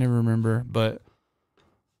 41. I can never remember,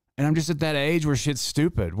 and I'm just at that age where shit's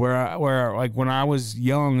stupid, where like when I was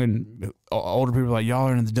young and older people were like, y'all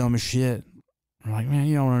are into the dumbest shit. I'm like, man,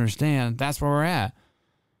 you don't understand. That's where we're at.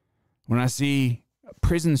 When I see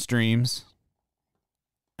prison streams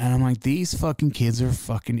and I'm like, these fucking kids are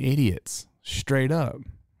fucking idiots. Straight up.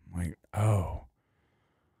 I'm like, oh,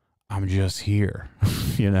 I'm just here.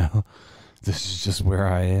 This is just where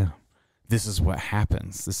I am. This is what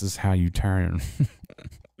happens. This is how you turn.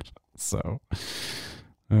 So,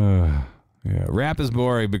 yeah, rap is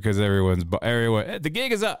boring because everyone, the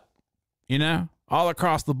gig is up, all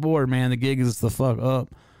across the board, man. The gig is the fuck up.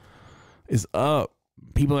 Is up.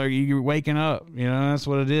 You're waking up, that's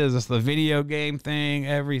what it is. It's the video game thing,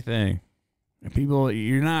 everything. And people,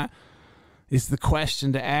 it's the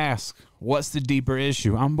question to ask. What's the deeper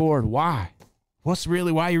issue? I'm bored. Why? Why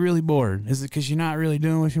are you really bored? Is it because you're not really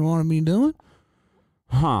doing what you want to be doing?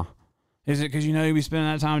 Huh? Is it because you'll be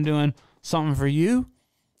spending that time doing something for you?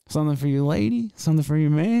 Something for your lady? Something for your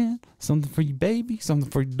man? Something for your baby? Something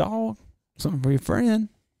for your dog? Something for your friend?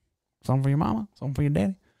 Something for your mama? Something for your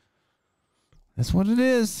daddy? That's what it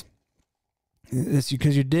is. It's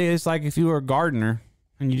because you're digging. It's like if you were a gardener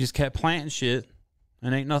and you just kept planting shit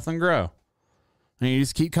and ain't nothing grow. And you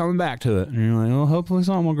just keep coming back to it. And you're like, well, hopefully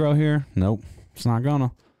something will grow here. Nope, it's not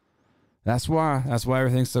gonna. That's why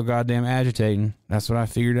everything's so goddamn agitating. That's what I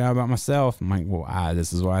figured out about myself. I'm like, well,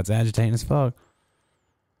 this is why it's agitating as fuck.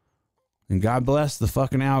 And God bless the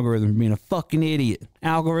fucking algorithm for being a fucking idiot.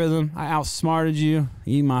 Algorithm, I outsmarted you.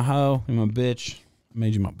 You my hoe. You my bitch. I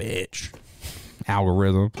made you my bitch.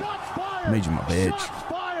 Algorithm. I made you my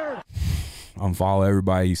bitch. Unfollow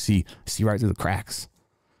everybody you see. See right through the cracks.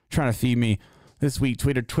 Trying to feed me. This week,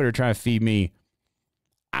 Twitter trying to feed me.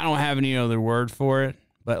 I don't have any other word for it,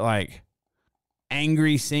 but like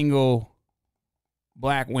angry single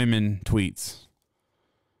black women tweets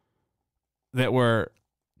that were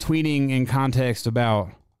tweeting in context about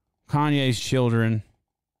Kanye's children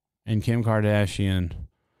and Kim Kardashian,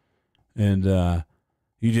 and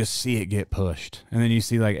you just see it get pushed. And then you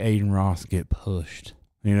see like Aiden Ross get pushed.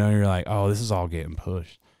 You know, you're like, oh, this is all getting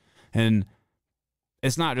pushed. And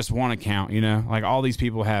it's not just one account, you know, like all these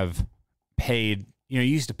people have paid, you know,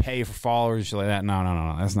 you used to pay for followers, shit like that.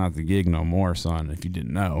 No. That's not the gig no more, son, if you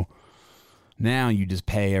didn't know. Now you just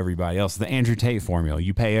pay everybody else. The Andrew Tate formula.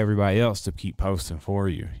 You pay everybody else to keep posting for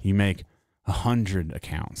you. You make 100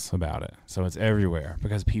 accounts about it. So it's everywhere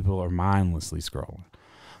because people are mindlessly scrolling.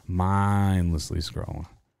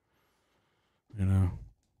 You know?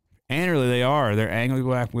 And really they are. They're angry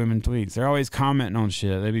black women tweets. They're always commenting on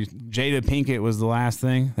shit. Jada Pinkett was the last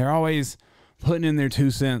thing. They're always putting in their 2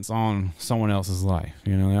 cents on someone else's life.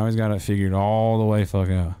 You know, they always got it figured all the way fuck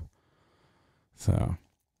out. So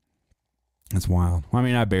it's wild. I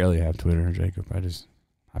mean, I barely have Twitter, Jacob.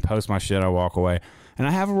 I post my shit, I walk away. And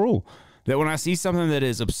I have a rule that when I see something that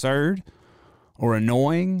is absurd or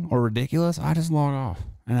annoying or ridiculous, I just log off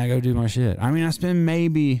and I go do my shit. I mean, I spend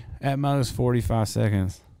maybe at most 45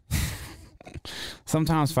 seconds.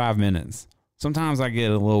 Sometimes 5 minutes. Sometimes I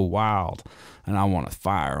get a little wild and I want to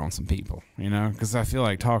fire on some people, you know, because I feel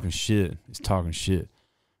like talking shit is talking shit.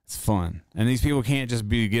 It's fun. And these people can't just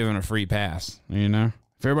be given a free pass, you know?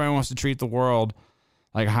 If everybody wants to treat the world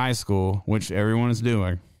like high school, which everyone is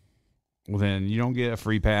doing, well, then you don't get a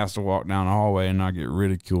free pass to walk down the hallway and not get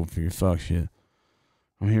ridiculed for your fuck shit.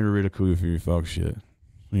 I'm here to ridicule you for your fuck shit.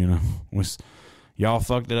 You know, y'all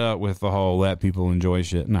fucked it up with the whole let people enjoy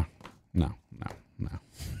shit. No.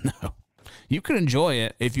 You can enjoy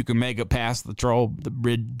it if you can make it past the troll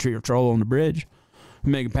on the bridge,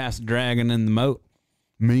 make it past the dragon in the moat.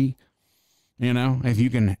 Me, you know, if you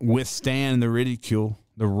can withstand the ridicule,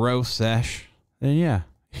 the roast sesh, then yeah,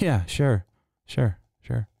 sure.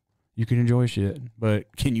 You can enjoy shit,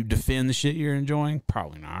 but can you defend the shit you're enjoying?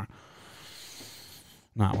 Probably not.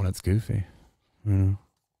 Not when it's goofy, you know.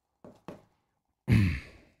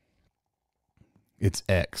 It's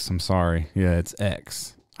X. I'm sorry. Yeah, it's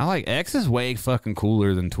X. I like X is way fucking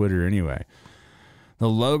cooler than Twitter anyway. The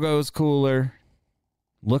logo's cooler.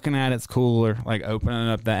 Looking at it's cooler. Like opening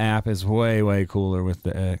up the app is way cooler with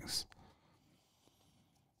the X.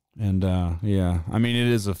 And yeah, I mean it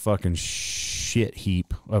is a fucking shit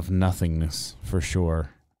heap of nothingness for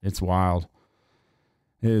sure. It's wild.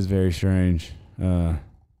 It is very strange. Yeah.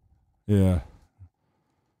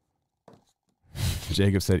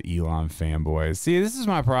 Jacob said Elon fanboys. See, this is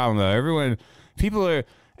my problem though.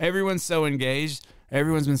 Everyone's so engaged.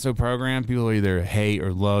 Everyone's been so programmed. People either hate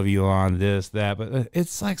or love Elon, this, that, but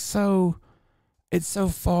it's like it's so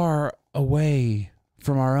far away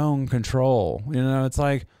from our own control. You know, it's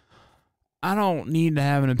like, I don't need to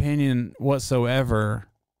have an opinion whatsoever.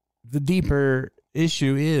 The deeper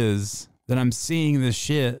issue is that I'm seeing this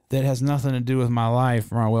shit that has nothing to do with my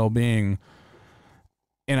life or my well-being,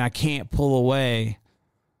 and I can't pull away.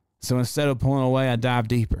 So instead of pulling away, I dive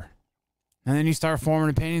deeper. And then you start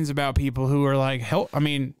forming opinions about people who are like, I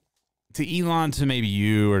mean, to Elon, to maybe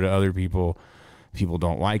you or to other people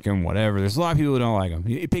don't like him, whatever. There's a lot of people who don't like him.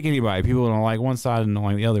 You pick anybody. People don't like one side and don't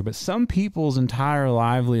like the other. But some people's entire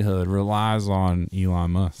livelihood relies on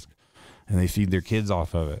Elon Musk. And they feed their kids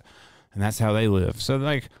off of it. And that's how they live. So,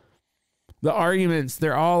 like, the arguments,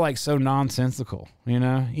 they're all, like, so nonsensical, you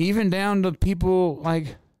know? Even down to people,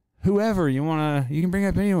 like, whoever you can bring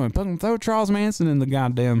up anyone. Throw Charles Manson in the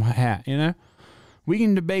goddamn hat, you know? We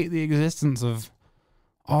can debate the existence of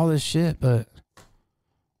all this shit, but,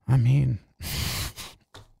 I mean,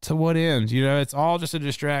 to what end? You know, it's all just a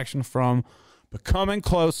distraction from becoming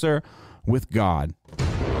closer with God.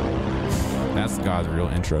 That's God's real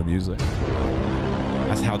intro music.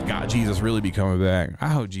 That's how Jesus really be coming back. I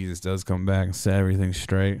hope Jesus does come back and set everything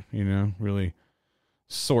straight, you know, really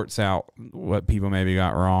sorts out what people maybe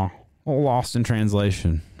got wrong or lost in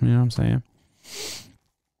translation. You know what I'm saying?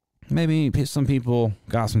 maybe some people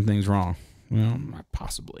got some things wrong.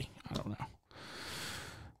 Possibly. I don't know.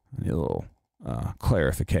 I need a little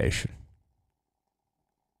clarification.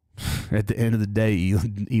 At the end of the day,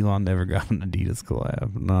 Elon never got an Adidas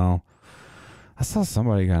collab. No. I saw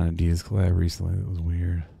somebody got an Adidas collab recently that was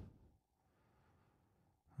weird.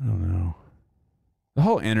 I don't know. The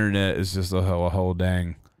whole internet is just a whole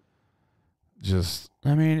dang. It's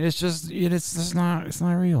not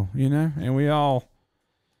real, And we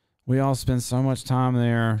all spend so much time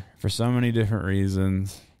there for so many different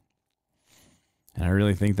reasons. And I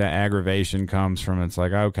really think that aggravation comes from, it's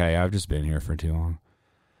like, okay, I've just been here for too long.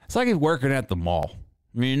 It's like working at the mall.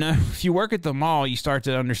 If you work at the mall, you start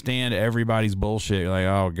to understand everybody's bullshit. You're like,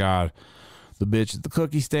 oh, God, the bitch at the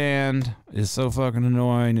cookie stand is so fucking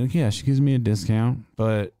annoying. Yeah, she gives me a discount,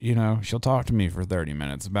 but, she'll talk to me for 30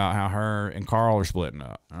 minutes about how her and Carl are splitting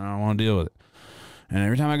up. I don't want to deal with it. And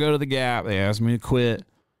every time I go to the Gap, they ask me to quit.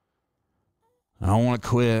 I don't want to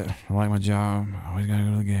quit. I like my job. I always got to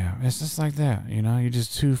go to the Gap. It's just like that, You're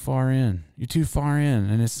just too far in. You're too far in,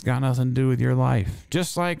 and it's got nothing to do with your life.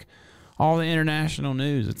 Just like all the international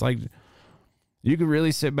news. It's like you could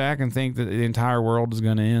really sit back and think that the entire world is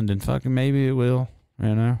going to end, and fucking maybe it will,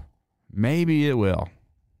 Maybe it will.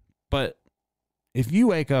 But if you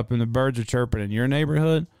wake up and the birds are chirping in your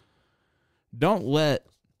neighborhood, don't let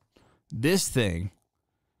this thing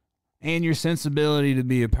and your sensibility to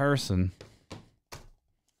be a person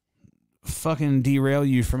fucking derail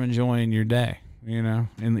you from enjoying your day, and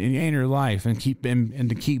your life, and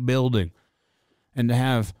to keep building, and to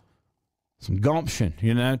have some gumption,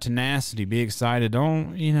 tenacity, be excited.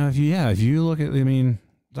 Don't, if you look at,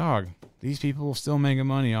 dog, these people are still making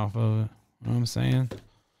money off of it. You know what I'm saying?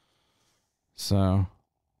 So,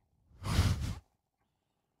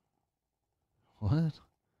 what?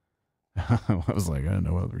 I was like, I don't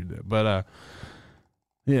know what we did, but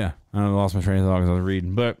yeah, I lost my train of thought because I was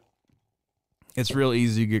reading, but it's real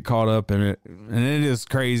easy to get caught up in it, and it is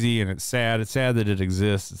crazy, and it's sad. It's sad that it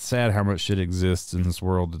exists. It's sad how much shit exists in this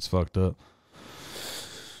world that's fucked up.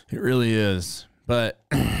 It really is. But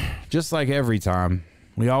just like every time,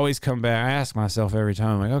 we always come back. I ask myself every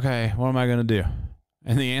time, like, okay, what am I going to do?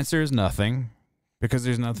 And the answer is nothing, because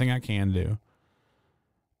there's nothing I can do.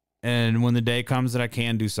 And when the day comes that I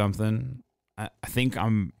can do something, I think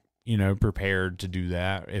I'm prepared to do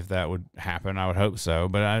that. If that would happen, I would hope so.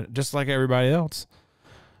 But just like everybody else,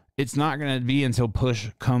 it's not going to be until push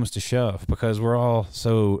comes to shove, because we're all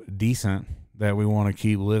so decent that we want to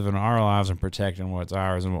keep living our lives and protecting what's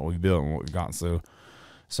ours and what we've built and what we've gotten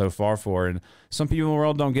so far for. And some people in the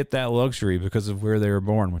world don't get that luxury because of where they were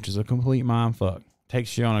born, which is a complete mind fuck.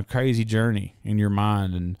 Takes you on a crazy journey in your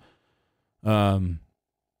mind. And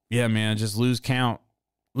yeah, man, just lose count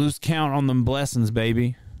on them blessings,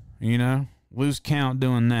 baby. Lose count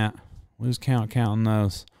doing that. Lose count counting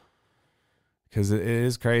those. Because it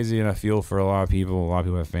is crazy, and I feel for a lot of people. A lot of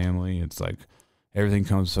people have family. It's like everything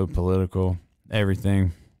comes so political.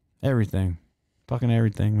 Everything. Fucking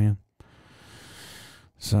everything, man.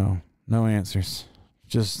 So, no answers.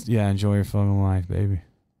 Just, enjoy your fucking life, baby.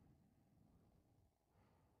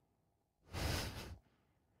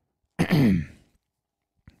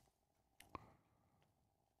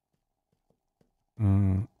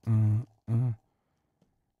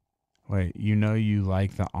 Wait, you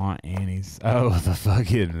like the Aunt Annie's? Oh,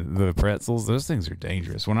 the pretzels. Those things are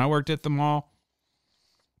dangerous. When I worked at the mall,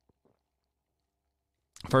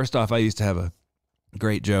 first off, I used to have a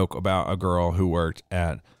great joke about a girl who worked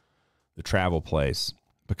at the travel place,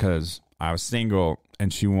 because I was single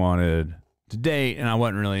and she wanted to date and I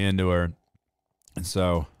wasn't really into her. And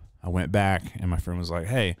so I went back and my friend was like,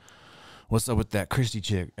 hey, what's up with that Christy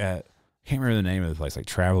chick at, I can't remember the name of the place, like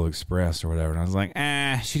Travel Express or whatever. And I was like,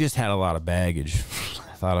 she just had a lot of baggage.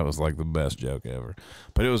 I thought it was like the best joke ever.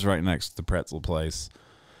 But it was right next to the pretzel place.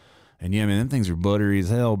 And yeah, man, them things are buttery as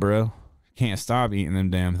hell, bro. Can't stop eating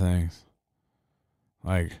them damn things.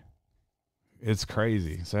 Like, it's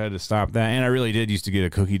crazy. So I had to stop that. And I really did used to get a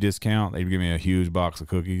cookie discount. They'd give me a huge box of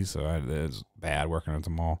cookies. So it was bad working at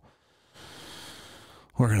the mall.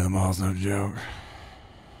 Working at the mall is no joke.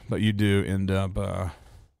 But you do end up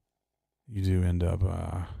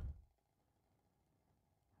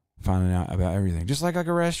finding out about everything. Just like a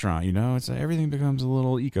restaurant, it's everything becomes a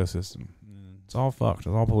little ecosystem. It's all fucked. It's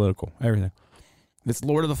all political. Everything. It's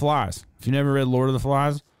Lord of the Flies. If you never read Lord of the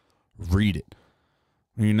Flies, read it.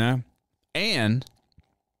 And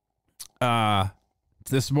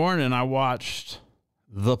this morning I watched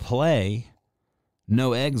the play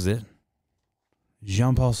No Exit.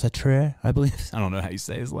 Jean-Paul Sartre, I believe. I don't know how you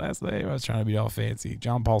say his last name. I was trying to be all fancy.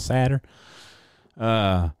 Jean-Paul Sartre.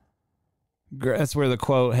 That's where the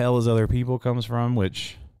quote "hell is other people" comes from,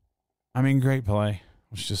 which, I mean, great play,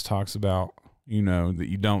 which just talks about, you know, that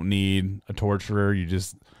you don't need a torturer. You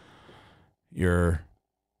just, your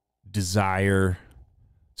desire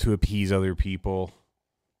to appease other people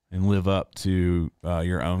and live up to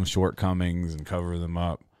your own shortcomings and cover them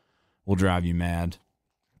up will drive you mad.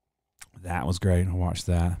 That was great. I watched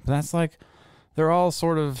that. But that's like, they're all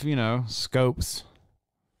sort of, you know, scopes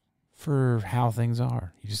for how things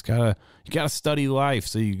are. You just gotta study life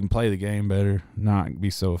so you can play the game better, not be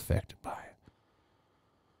so affected by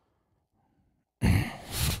it.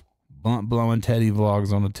 Blunt blowing Teddy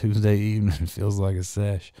vlogs on a Tuesday evening feels like a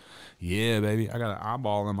sesh. Yeah, baby. I got an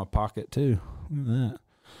eyeball in my pocket too. Look at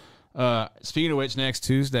that. Speaking of which, next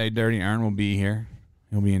Tuesday, Dirty Earn will be here.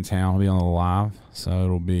 He'll be in town. He'll be on the live, so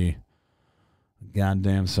it'll be a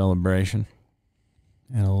goddamn celebration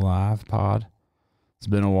and a live pod. It's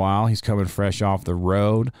been a while. He's coming fresh off the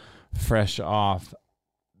road, fresh off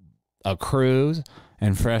a cruise,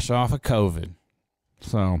 and fresh off of COVID.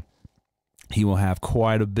 So he will have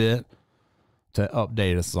quite a bit to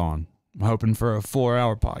update us on. I'm hoping for a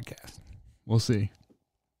 4-hour podcast. We'll see.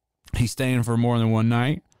 He's staying for more than one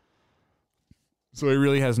night, so he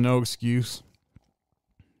really has no excuse.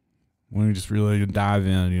 We just really dive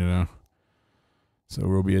in, you know. So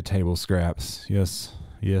we'll be a table scraps. Yes,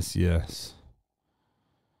 yes, yes.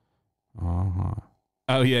 Uh-huh.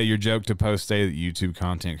 Oh, yeah, your joke to post say that YouTube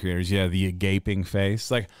content creators. Yeah, the gaping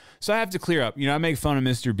face. Like, so I have to clear up. You know, I make fun of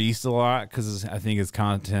Mr. Beast a lot because I think his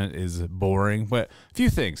content is boring. But a few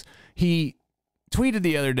things. He tweeted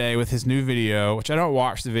the other day with his new video, which I don't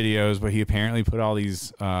watch the videos, but he apparently put all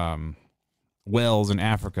these wells in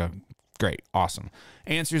Africa. Great. Awesome.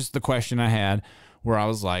 Answers the question I had where I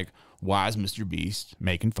was like, why is Mr. Beast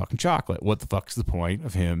making fucking chocolate? What the fuck's the point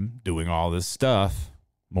of him doing all this stuff?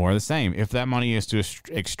 More of the same. If that money is to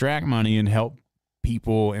extract money and help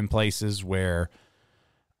people in places where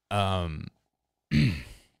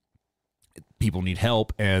people need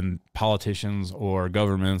help and politicians or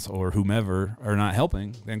governments or whomever are not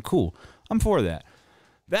helping, then cool. I'm for that.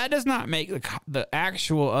 That does not make the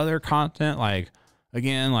actual other content, like,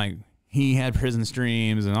 again, like he had prison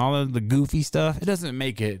streams and all of the goofy stuff. It doesn't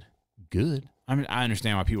make it good. I mean, I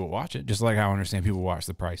understand why people watch it, just like I understand people watch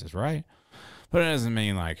The Price is Right. But it doesn't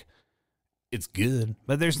mean, like, it's good.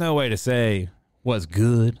 But there's no way to say what's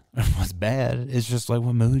good or what's bad. It's just like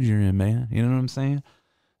what mood you're in, man. You know what I'm saying?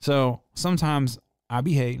 So sometimes I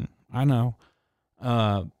be hating. I know.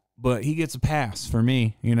 But he gets a pass for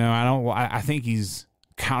me. You know, I think he's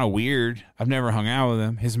kind of weird. I've never hung out with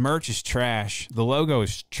him. His merch is trash. The logo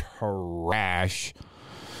is trash.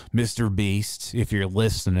 Mr. Beast, if you're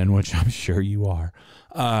listening, which I'm sure you are.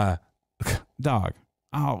 Dog.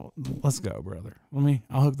 Oh, let's go, brother.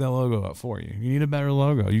 I'll hook that logo up for you. You need a better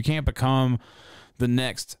logo. You can't become the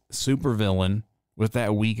next supervillain with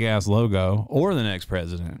that weak-ass logo or the next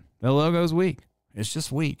president. The logo's weak. It's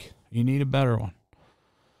just weak. You need a better one.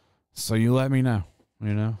 So you let me know.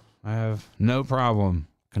 You know, I have no problem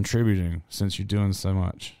contributing since you're doing so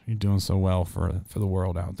much. You're doing so well for the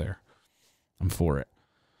world out there. I'm for it.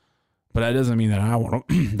 But that doesn't mean that I want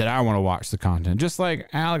to watch the content. Just like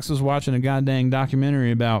Alex was watching a goddamn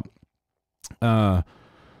documentary about the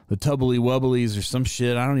Tubbly Wubblies or some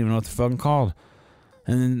shit. I don't even know what they're fucking called.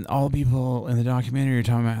 And then all the people in the documentary are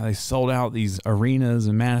talking about how they sold out these arenas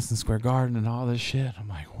in Madison Square Garden and all this shit. I'm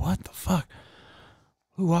like, what the fuck?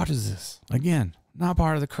 Who watches this? Again, not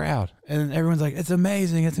part of the crowd. And everyone's like, it's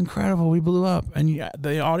amazing. It's incredible. We blew up. And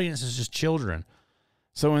the audience is just children.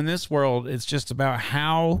 So in this world, it's just about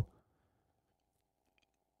how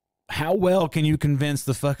well can you convince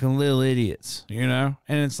the fucking little idiots, you know?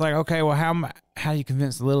 And it's like, okay, well, how do you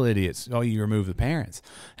convince the little idiots? Oh, you remove the parents.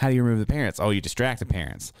 How do you remove the parents? Oh, you distract the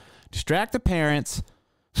parents. Distract the parents,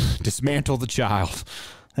 dismantle the child.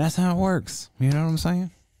 That's how it works. You know what I'm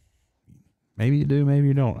saying? Maybe you do, maybe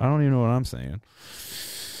you don't. I don't even know what I'm saying.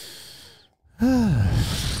 I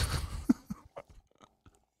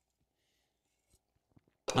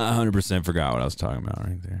 100% forgot what I was talking about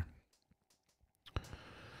right there.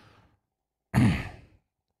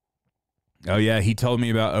 Oh, yeah, he told me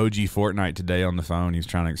about OG Fortnite today on the phone. He's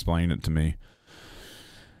trying to explain it to me.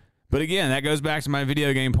 But again, that goes back to my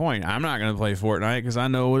video game point. I'm not going to play Fortnite because I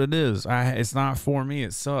know what it is. It's not for me.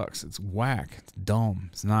 It sucks. It's whack. It's dumb.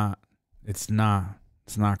 It's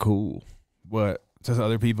not cool. But to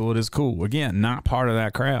other people, it is cool. Again, not part of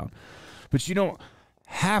that crowd. But you don't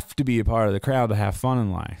have to be a part of the crowd to have fun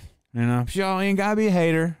in life. You know, you ain't got to be a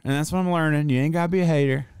hater. And that's what I'm learning. You ain't got to be a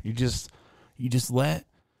hater. You just let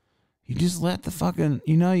the fucking,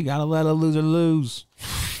 you know, you got to let a loser lose.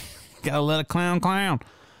 Got to let a clown.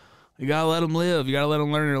 You gotta let them live. You gotta let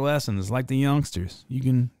them learn their lessons. Like the youngsters. You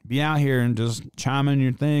can be out here and just chime in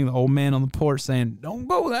your thing. The old man on the porch saying, don't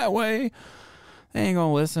go that way. They ain't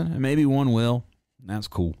gonna listen. And maybe one will. That's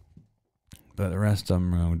cool. But the rest of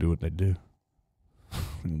them are gonna do what they do.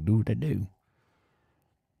 Do what they do.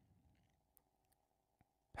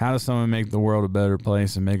 How does someone make the world a better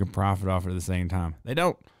place and make a profit off it at the same time? They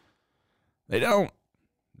don't. They don't.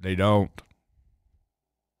 They don't.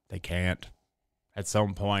 They can't. At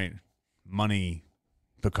some point, money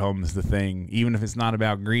becomes the thing. Even if it's not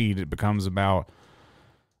about greed, it becomes about...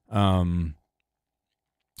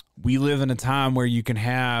 we live in a time where you can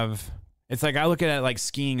have... It's like I look at it like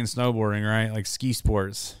skiing and snowboarding, right? Like ski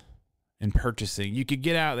sports and purchasing. You could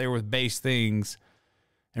get out there with base things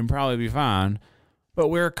and probably be fine. But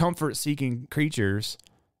we're comfort-seeking creatures.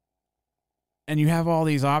 And you have all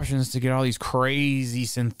these options to get all these crazy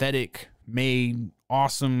synthetic-made,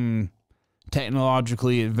 awesome,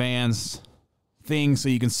 technologically advanced things so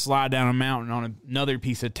you can slide down a mountain on another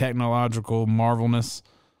piece of technological marvelness.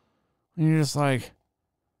 And you're just like...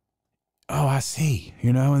 oh, I see,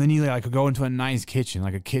 you know? And then you like go into a nice kitchen,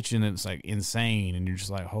 like a kitchen that's like insane. And you're just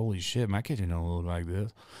like, holy shit, my kitchen don't look like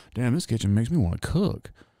this. Damn, this kitchen makes me want to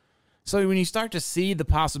cook. So when you start to see the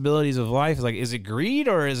possibilities of life, it's like, is it greed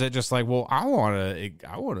or is it just like, well, I want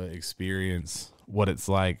to experience what it's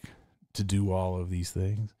like to do all of these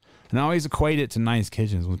things. And I always equate it to nice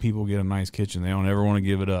kitchens. When people get a nice kitchen, they don't ever want to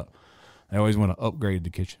give it up. They always want to upgrade the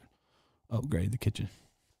kitchen. Upgrade the kitchen.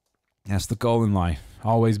 That's the goal in life.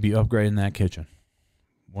 Always be upgrading that kitchen.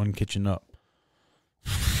 One kitchen up.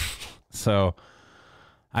 So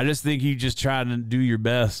I just think you just try to do your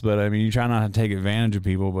best, but I mean, you try not to take advantage of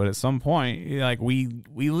people, but at some point, like we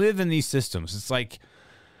live in these systems. It's like,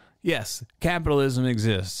 yes, capitalism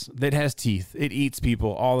exists. It has teeth. It eats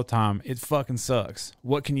people all the time. It fucking sucks.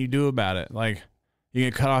 What can you do about it? Like, you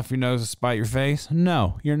gonna cut off your nose to spite your face?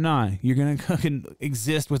 No, you're not. You're gonna fucking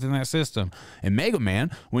exist within that system. And Mega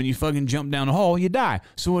Man, when you fucking jump down the hole, you die.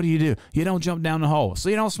 So what do? You don't jump down the hole. So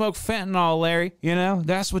you don't smoke fentanyl, Larry. You know,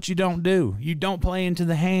 that's what you don't do. You don't play into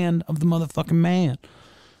the hand of the motherfucking man.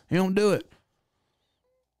 You don't do it.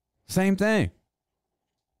 Same thing.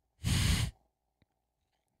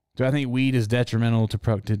 Do I think weed is detrimental to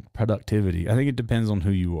productivity? I think it depends on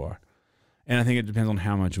who you are. And I think it depends on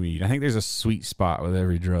how much we eat. I think there's a sweet spot with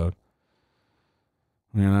every drug.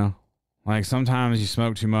 You know? Like sometimes you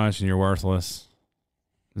smoke too much and you're worthless.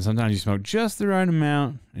 And sometimes you smoke just the right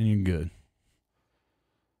amount and you're good.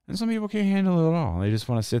 And some people can't handle it at all. They just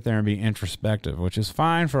want to sit there and be introspective, which is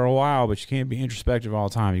fine for a while, but you can't be introspective all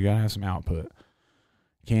the time. You got to have some output.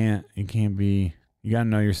 You got to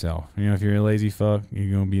know yourself. You know, if you're a lazy fuck,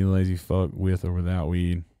 you're going to be a lazy fuck with or without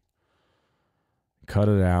weed. Cut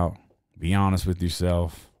it out. Be honest with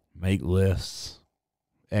yourself. Make lists.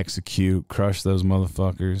 Execute. Crush those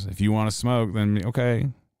motherfuckers. If you want to smoke, then okay.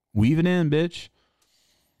 Weave it in, bitch.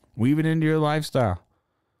 Weave it into your lifestyle.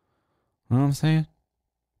 You know what I'm saying?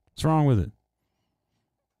 What's wrong with it?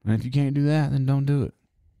 And if you can't do that, then don't do it.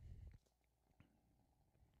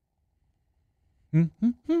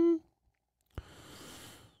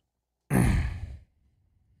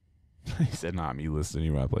 He said, not me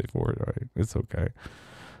listening when I play for it. All right. It's okay.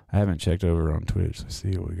 I haven't checked over on Twitch. Let's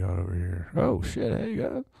see what we got over here. Oh, shit. Hey,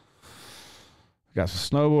 got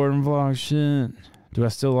some snowboarding vlog shit. Do I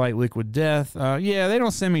still like Liquid Death? Yeah, they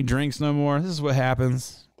don't send me drinks no more. This is what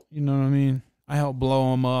happens. You know what I mean? I help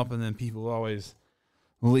blow them up, and then people always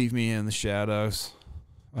leave me in the shadows.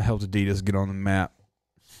 I helped Adidas get on the map.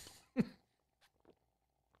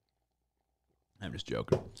 I'm just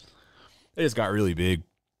joking. They just got really big.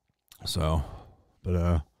 So,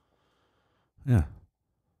 but, yeah.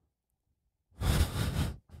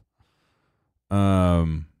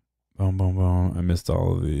 Boom, boom, boom. I missed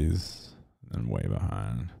all of these. I'm way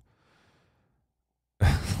behind.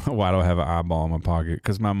 Why do I have an eyeball in my pocket?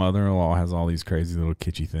 Because my mother-in-law has all these crazy little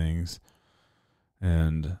kitschy things.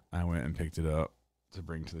 And I went and picked it up to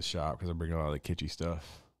bring to the shop because I bring a lot of the kitschy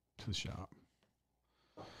stuff to the shop.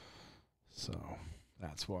 So,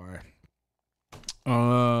 that's why.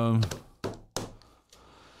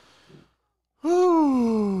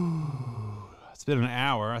 It's been an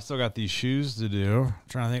hour. I still got these shoes to do. I'm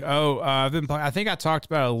trying to think. I think I talked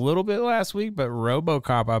about it a little bit last week, but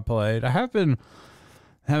RoboCop I played. I have been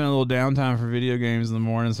having a little downtime for video games in the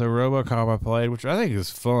morning, so RoboCop I played, which I think is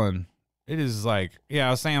fun. It is like, yeah,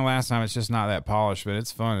 I was saying last time, it's just not that polished, but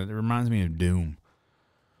it's fun. It reminds me of Doom.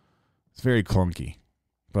 It's very clunky,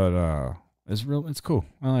 but it's cool.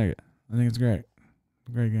 I like it. I think it's great.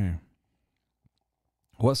 Great game.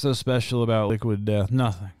 What's so special about Liquid Death?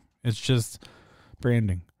 Nothing. It's just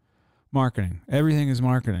branding. Marketing. Everything is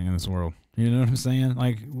marketing in this world. You know what I'm saying?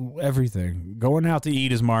 Like everything. Going out to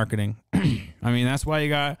eat is marketing. I mean, that's why you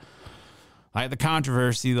got like the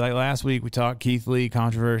controversy. Like last week we talked Keith Lee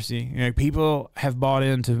controversy. You know, people have bought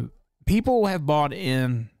in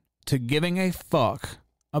to giving a fuck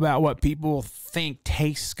about what people think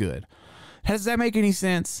tastes good. Does that make any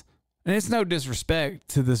sense? And it's no disrespect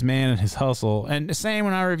to this man and his hustle. And the same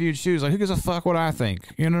when I reviewed shoes. Like, who gives a fuck what I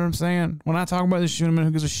think? You know what I'm saying? When I talk about this shoe, who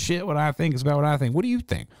gives a shit what I think is about what I think? What do you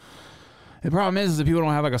think? The problem is that people don't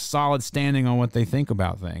have like a solid standing on what they think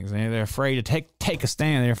about things. And they're afraid to take a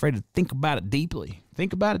stand. They're afraid to think about it deeply.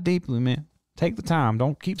 Think about it deeply, man. Take the time.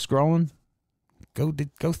 Don't keep scrolling. Go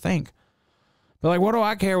think. But like, what do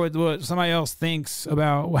I care what somebody else thinks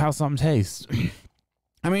about how something tastes?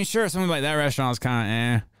 I mean, sure, something like that restaurant is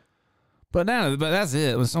kind of But that's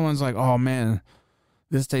it. When someone's like, "Oh man,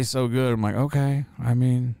 this tastes so good," I'm like, "Okay." I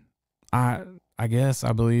mean, I guess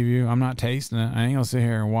I believe you. I'm not tasting it. I ain't gonna sit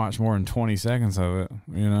here and watch more than 20 seconds of it.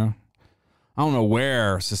 You know, I don't know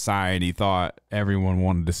where society thought everyone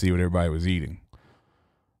wanted to see what everybody was eating.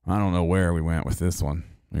 I don't know where we went with this one.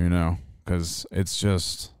 You know, because it's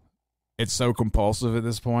so compulsive at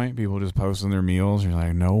this point. People just posting their meals. You're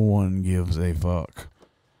like, no one gives a fuck.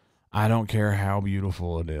 I don't care how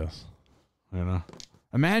beautiful it is. You know,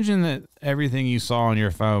 imagine that everything you saw on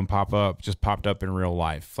your phone popped up in real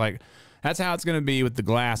life. Like, that's how it's going to be with the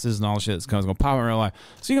glasses and all the shit that's going to pop in real life.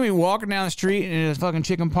 So you're going to be walking down the street and a fucking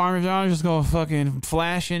chicken parmesan is just going to fucking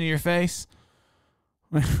flash into your face.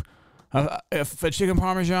 A chicken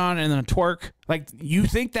parmesan and then a twerk. Like, you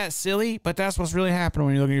think that's silly, but that's what's really happening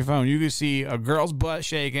when you look at your phone. You can see a girl's butt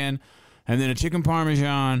shaking and then a chicken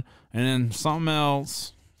parmesan and then something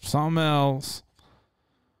else.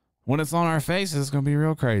 When it's on our faces, it's going to be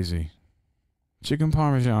real crazy. Chicken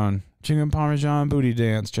parmesan booty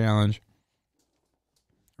dance challenge.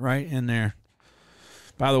 Right in there.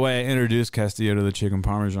 By the way, I introduced Castillo to the chicken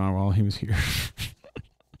parmesan while he was here.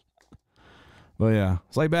 But yeah,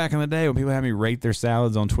 it's like back in the day when people had me rate their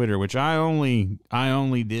salads on Twitter, which I only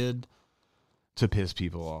did to piss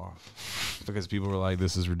people off. Because people were like,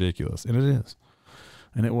 this is ridiculous. And it is.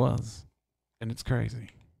 And it was. And it's crazy.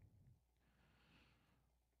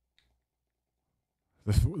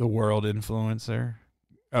 The world influencer.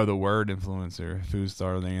 Oh, the word influencer. Food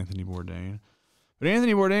star with Anthony Bourdain. But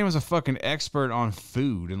Anthony Bourdain was a fucking expert on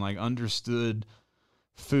food and like understood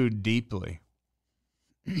food deeply.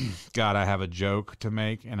 God, I have a joke to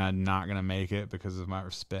make and I'm not going to make it because of my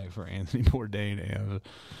respect for Anthony Bourdain.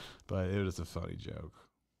 But it was a funny joke.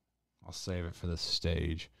 I'll save it for the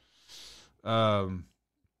stage. Because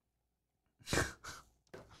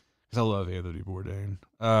I love Anthony Bourdain.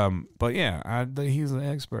 But yeah, he's an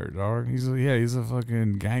expert, dog. He's a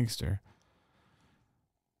fucking gangster.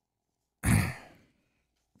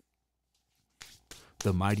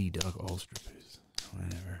 The Mighty Duck Ulstrapes.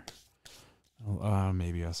 Whatever.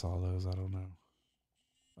 Maybe I saw those. I don't know.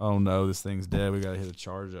 Oh no, this thing's dead. We gotta hit a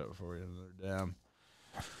charge up before we hit another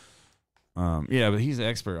down. Yeah, but he's an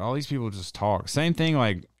expert. All these people just talk. Same thing.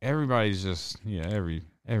 Like everybody's just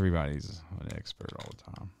everybody's an expert all the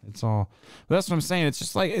time. It's all. That's what I'm saying. It's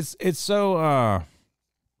just like it's so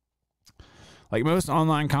like most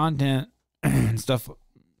online content and stuff.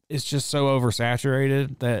 It's just so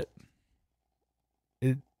oversaturated that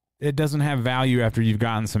it doesn't have value after you've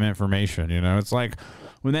gotten some information. You know, it's like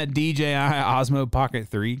when that DJI Osmo Pocket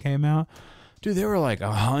 3 came out. Dude, there were like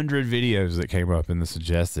 100 videos that came up in the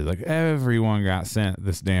suggested. Like everyone got sent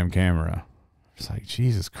this damn camera. It's like,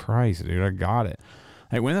 Jesus Christ, dude, I got it.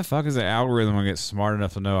 Like, when the fuck is the algorithm gonna get smart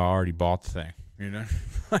enough to know I already bought the thing? You know,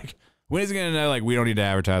 like when is it gonna know? Like, we don't need to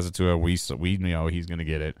advertise it to him. We know he's gonna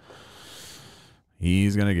get it.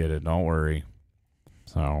 He's gonna get it. Don't worry.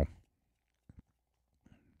 So,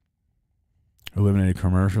 eliminated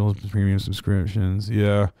commercials, premium subscriptions.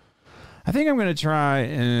 Yeah, I think I'm gonna try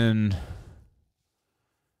and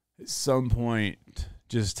at some point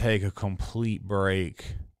just take a complete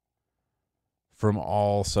break from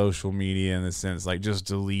all social media in the sense, like, just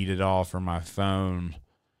delete it all from my phone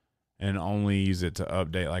and only use it to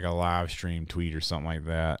update like a live stream tweet or something like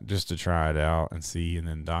that, just to try it out and see and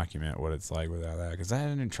then document what it's like without that. Because I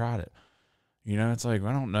haven't even tried it. You know, it's like,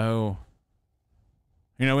 I don't know.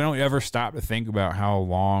 You know, we don't ever stop to think about how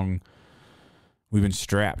long we've been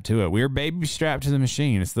strapped to it. We're baby strapped to the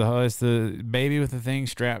machine. It's the baby with the thing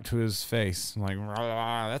strapped to his face. Like,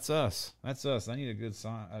 that's us. That's us. I need a good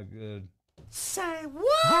song. A good. Say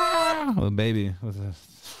what? The baby with the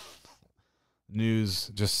news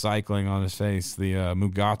just cycling on his face. The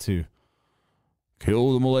Mugatu.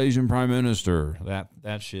 Kill the Malaysian Prime Minister.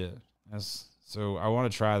 That shit. So I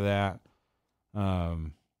want to try that.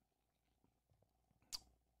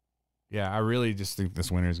 Yeah, I really just think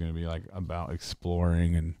this winter is going to be like about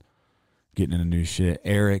exploring and getting into new shit.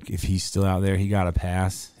 Eric, if he's still out there, he got a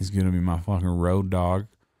pass. He's going to be my fucking road dog.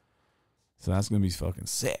 So that's going to be fucking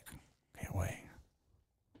sick. Can't wait.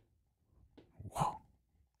 Whoa.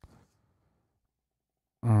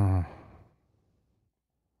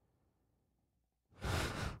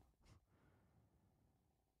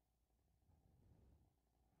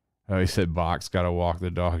 Oh, he said Box got to walk the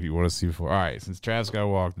dog. You want to see before? All right, since Trav's got to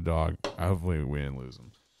walk the dog, hopefully we win and lose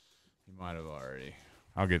him. He might have already.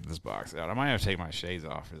 I'll get this box out. I might have to take my shades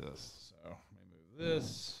off for this. So let me move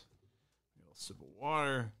this. A little sip of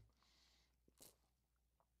water.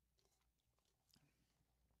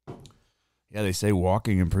 Yeah, they say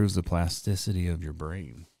walking improves the plasticity of your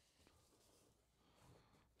brain.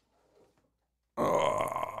 Oh,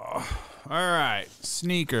 all right,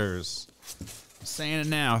 sneakers. I'm saying it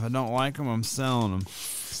now. If I don't like them, I'm selling them.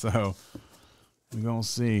 So we're going to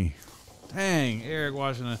see. Dang, Eric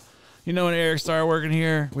watching a... You know when Eric started working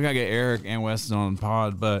here? We got to get Eric and Weston on the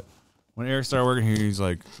pod, but when Eric started working here, he's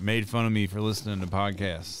like, made fun of me for listening to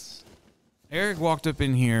podcasts. Eric walked up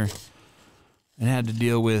in here and had to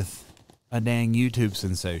deal with a dang YouTube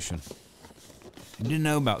sensation. He didn't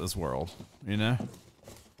know about this world, you know?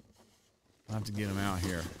 I'll have to get him out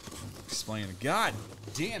here. Explain it. God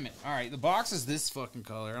damn it. All right, the box is this fucking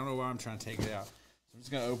color. I don't know why I'm trying to take it out. So I'm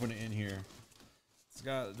just going to open it in here. It's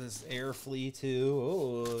got this air flea, too.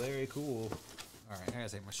 Oh, very cool. All right, I got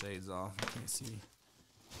to take my shades off. I can't see.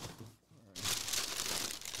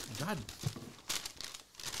 All right. God.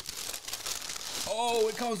 Oh,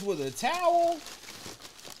 it comes with a towel.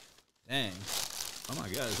 Dang. Oh, my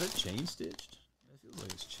God. Is that chain stitched? That feels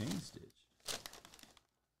like it's chain stitched.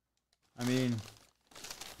 I mean,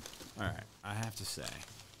 all right. I have to say,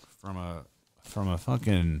 from a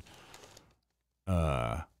fucking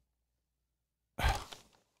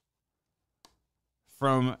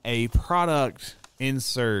from a product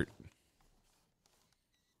insert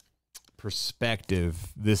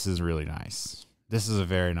perspective, this is really nice. This is a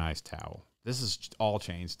very nice towel. This is all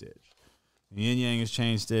chain stitched. The yin yang is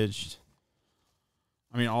chain stitched.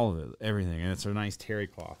 I mean, all of it, everything, and it's a nice terry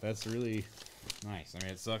cloth. That's really nice. I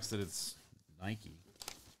mean, it sucks that it's Nike.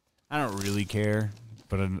 I don't really care,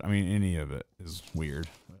 but I mean, any of it is weird.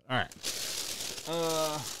 All right.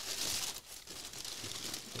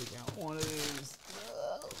 Take out one of these.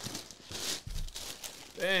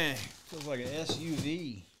 Dang, feels like an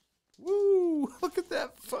SUV. Woo! Look at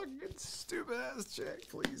that fucking stupid ass check.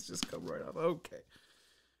 Please just come right up. Okay.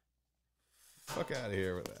 Fuck out of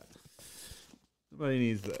here with that. Nobody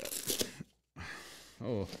needs that.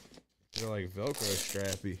 Oh, they're like Velcro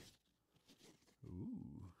strappy.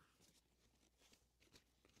 Ooh.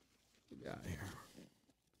 What we got here?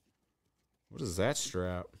 What is that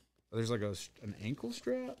strap? Oh, there's like an ankle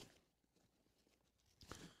strap?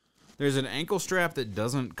 There's an ankle strap that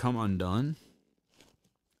doesn't come undone?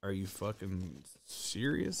 Are you fucking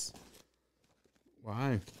serious?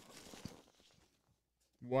 Why?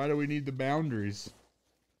 Why do we need the boundaries?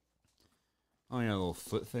 Oh, yeah, a little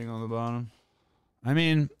foot thing on the bottom. I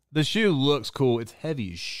mean, the shoe looks cool. It's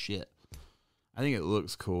heavy as shit. I think it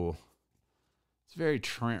looks cool. It's very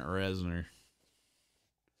Trent Reznor.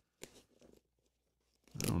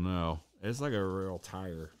 I don't know. It's like a real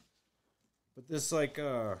tire. But this, like,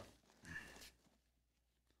 this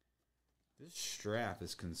strap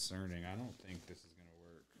is concerning. I don't think this is going to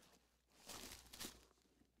work.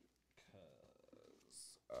 Because,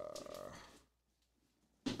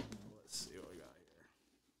 let's see what we got here.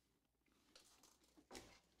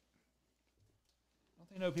 Don't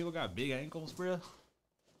they know people got big ankles, bro?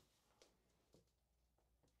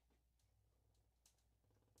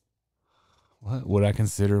 What would I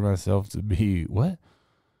consider myself to be? What?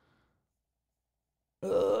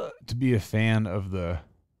 To be a fan of the...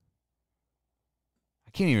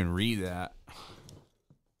 I can't even read that.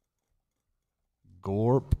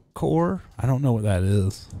 Gorp core? I don't know what that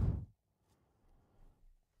is.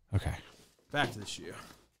 Okay. Back to the shoe.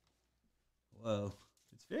 Whoa.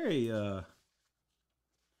 It's very,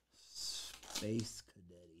 space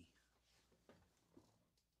cadet-y.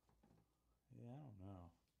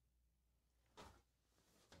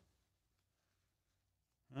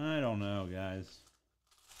 Yeah, I don't know, guys.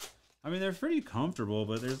 I mean, they're pretty comfortable,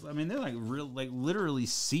 but they're like literally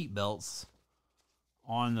seat belts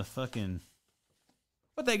on the fucking...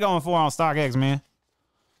 What they going for on StockX, man?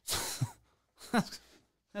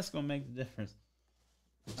 That's going to make the difference.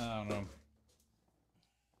 I don't know.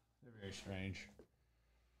 They're very strange.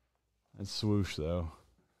 That swoosh, though.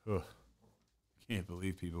 Ugh. Can't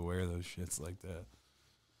believe people wear those shits like that.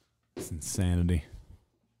 It's insanity.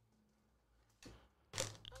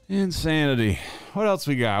 Insanity. What else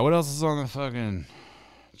we got? What else is on the fucking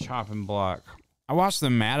chopping block? I watched The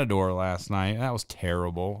Matador last night. That was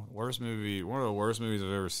terrible. Worst movie. One of the worst movies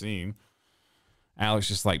I've ever seen. Alex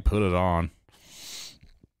just like put it on.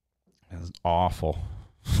 It was awful.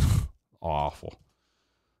 Awful.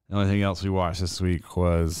 The only thing else we watched this week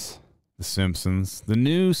was The Simpsons. The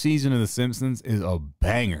new season of The Simpsons is a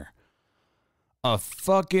banger. A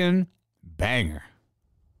fucking banger.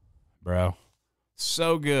 Bro.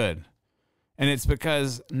 So good. And it's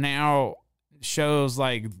because now shows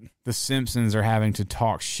like The Simpsons are having to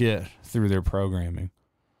talk shit through their programming.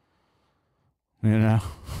 You know?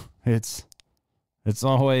 It's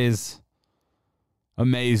always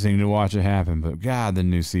amazing to watch it happen, but God, the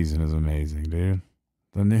new season is amazing, dude.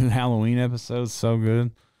 The new Halloween episode's so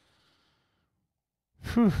good.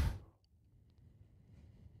 Whew.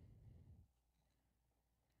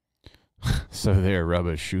 So there,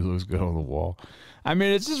 rubbish. Shoe looks good on the wall. I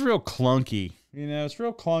mean, it's just real clunky. You know, it's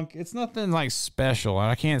real clunk. It's nothing like special.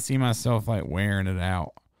 I can't see myself like wearing it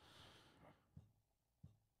out.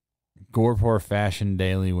 Goreport Fashion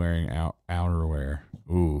Daily wearing outerwear.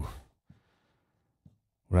 Ooh.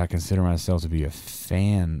 Would I consider myself to be a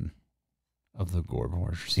fan of the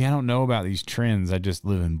Goreport? See, I don't know about these trends. I just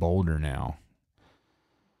live in Boulder now.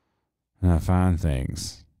 And I find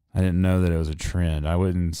things. I didn't know that it was a trend. I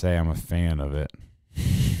wouldn't say I'm a fan of it.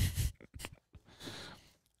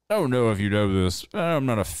 I don't know if you know this. I'm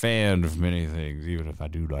not a fan of many things. Even if I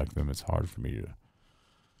do like them, it's hard for me to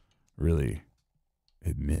really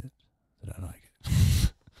admit that I like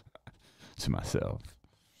it to myself.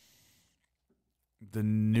 The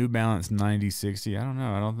New Balance 9060. I don't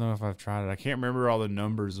know. I don't know if I've tried it. I can't remember all the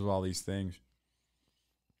numbers of all these things.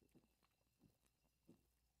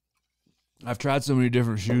 I've tried so many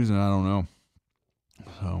different shoes and I don't know.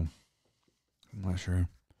 So I'm not sure.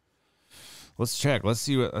 Let's check. Let's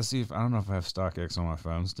see if I don't know if I have StockX on my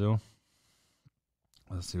phone still.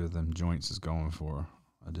 Let's see what them joints is going for.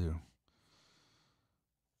 I do.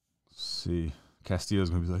 Let's see. Castillo's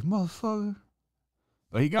gonna be like, motherfucker.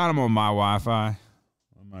 But he got them on my Wi-Fi.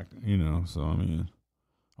 On my, so I mean,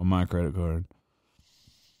 on my credit card.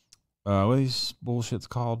 What are these bullshits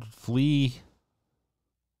called? Flea.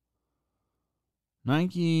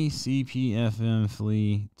 Nike CPFM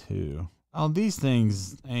Flea 2. Oh, these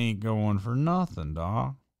things ain't going for nothing,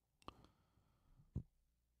 dog.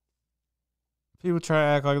 People try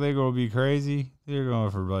to act like they're going to be crazy. They're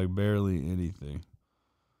going for like barely anything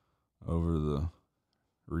over the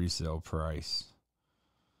resale price.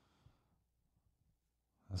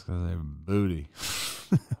 That's because they have booty.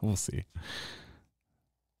 We'll see.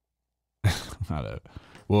 I don't.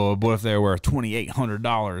 Well, what if they were worth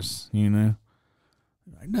 $2,800? You know,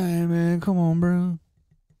 like, damn man, come on, bro.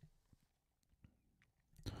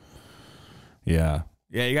 Yeah,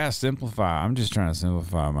 you gotta simplify. I'm just trying to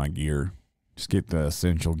simplify my gear. Just get the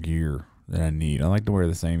essential gear that I need. I like to wear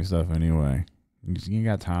the same stuff anyway. You ain't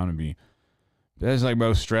got time to be. That's like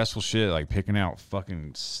most stressful shit, like picking out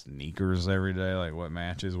fucking sneakers every day, like what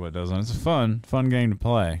matches, what doesn't. It's a fun game to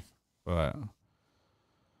play, but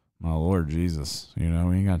my Lord Jesus, we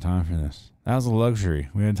ain't got time for this. That was a luxury.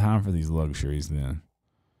 We had time for these luxuries then.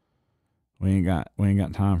 We ain't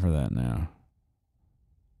got time for that now.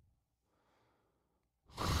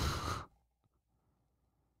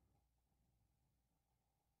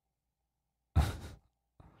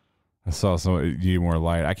 I saw someone need more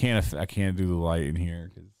light. I can't do the light in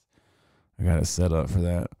here because I got it set up for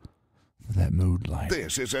that mood light.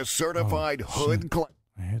 This is a certified hood.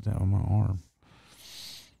 I hit that with my arm.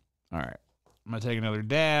 All right, I'm gonna take another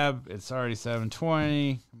dab. It's already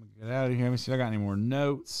 7:20. I'm gonna get out of here. Let me see if I got any more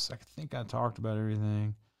notes. I think I talked about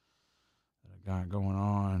everything that I got going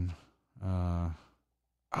on.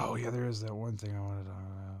 Oh yeah, there is that one thing I want to talk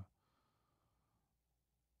about.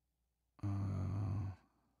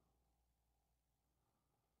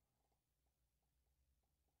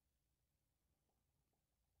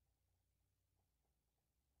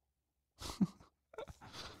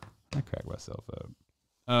 I cracked myself up.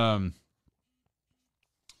 Hold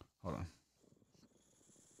on.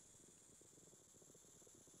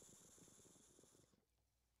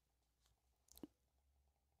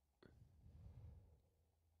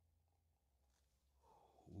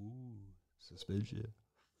 Ooh, suspension.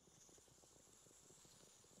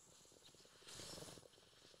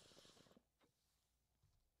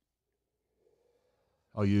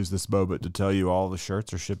 I'll use this moment to tell you all the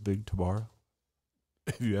shirts are shipping tomorrow.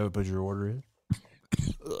 If you haven't put your order in,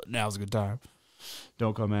 now's a good time.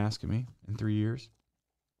 Don't come asking me in 3 years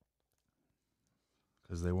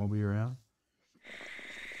because they won't be around.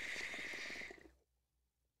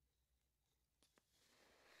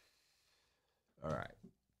 All right.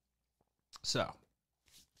 So,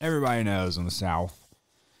 everybody knows in the South,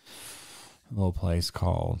 a little place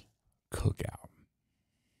called Cookout.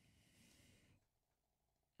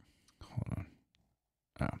 Hold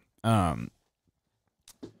on.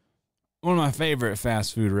 One of my favorite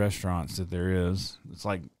fast food restaurants that there is. It's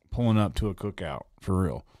like pulling up to a Cookout, for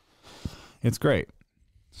real. It's great.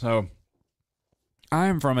 So, I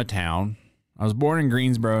am from a town. I was born in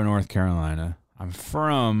Greensboro, North Carolina. I'm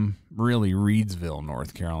from, really, Reidsville,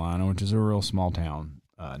 North Carolina, which is a real small town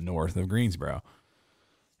north of Greensboro.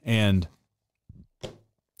 And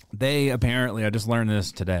they apparently, I just learned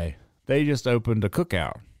this today, they just opened a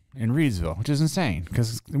Cookout in Reidsville, which is insane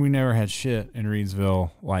because we never had shit in Reidsville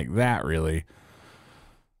like that, really.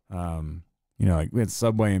 You know, like we had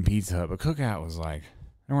Subway and Pizza Hut, but Cookout was like,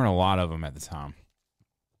 there weren't a lot of them at the time.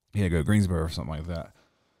 You had to go to Greensboro or something like that.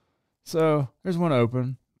 So there's one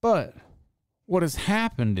open, but what has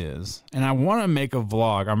happened is, and I want to make a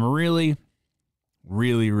vlog. I'm really,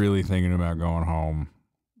 really, really thinking about going home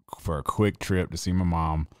for a quick trip to see my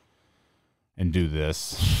mom and do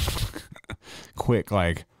this quick,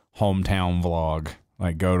 like, hometown vlog.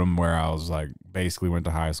 Like, go to where I was, like, basically went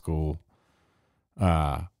to high school,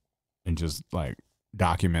 and just, like,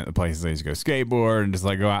 document the places I used to go skateboard and just,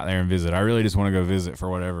 like, go out there and visit. I really just want to go visit for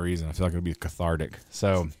whatever reason. I feel like it'll be cathartic.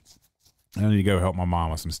 So I need to go help my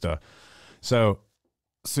mom with some stuff. So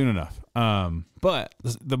soon enough. But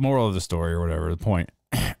the moral of the story, or whatever, the point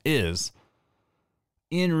is,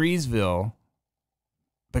 in Reidsville,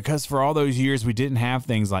 because for all those years we didn't have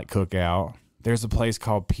things like Cookout, there's a place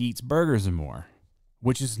called Pete's Burgers and More,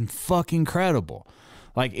 which is fucking incredible.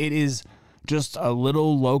 Like, it is just a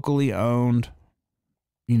little locally owned,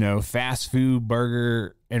 you know, fast food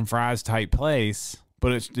burger and fries type place,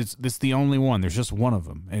 but it's the only one. There's just one of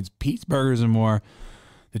them. And it's Pete's Burgers and More.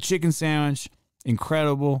 The chicken sandwich,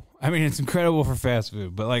 incredible. I mean, it's incredible for fast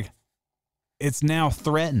food, but, like, it's now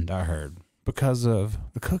threatened, I heard, because of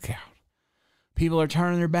the Cookout. People are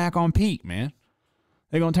turning their back on Pete, man.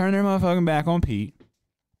 They're going to turn their motherfucking back on Pete,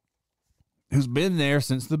 who's been there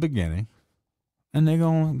since the beginning, and they're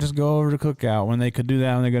going to just go over to Cookout when they could do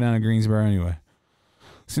that when they go down to Greensboro anyway.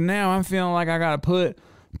 So now I'm feeling like I got to put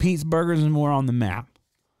Pete's Burgers and More on the map.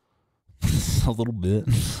 A little bit.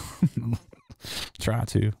 Try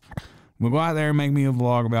to. We'll go out there and make me a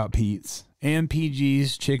vlog about Pete's and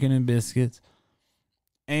PG's Chicken and Biscuits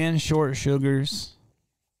and Short Sugars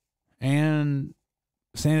and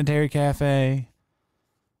Sanitary Cafe.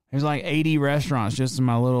 There's like 80 restaurants just in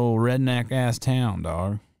my little redneck ass town,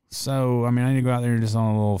 dog. So, I mean, I need to go out there and just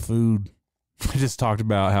on a little food. I just talked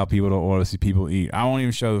about how people don't want to see people eat. I won't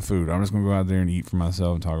even show the food. I'm just going to go out there and eat for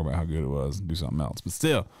myself and talk about how good it was and do something else. But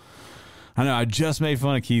still, I know I just made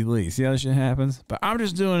fun of Keith Lee. See how this shit happens? But I'm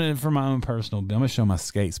just doing it for my own personal. I'm going to show my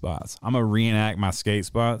skate spots. I'm going to reenact my skate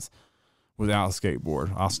spots without a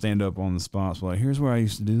skateboard. I'll stand up on the spots like, here's where I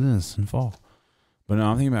used to do this in fall. But no,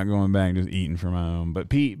 I'm thinking about going back and just eating for my own. But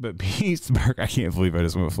Pete's Burger, I can't believe I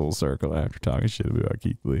just went full circle after talking shit about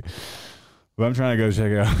Keith Lee. But I'm trying to go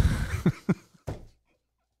check out.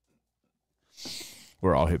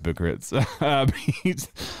 We're all hypocrites.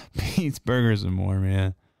 Pete's Burgers and More,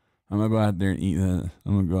 man. I'm going to go out there and eat that.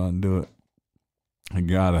 I'm going to go out and do it. I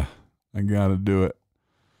gotta do it.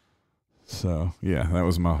 So, yeah, that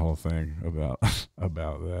was my whole thing about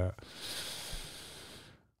that.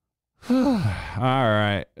 All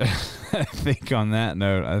right. I think on that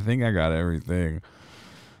note, I think I got everything.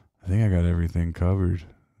 Covered.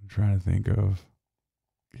 I'm trying to think of.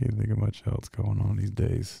 Can't think of much else going on these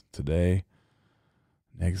days. Today,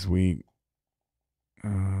 next week.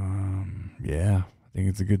 Yeah, I think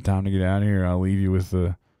it's a good time to get out of here. I'll leave you with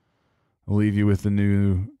the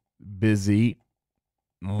new Biz Eat,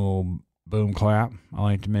 a little boom clap. I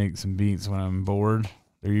like to make some beats when I'm bored.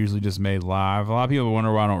 They're usually just made live. A lot of people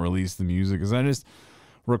wonder why I don't release the music, because I just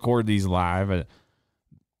record these live.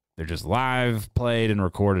 They're just live, played, and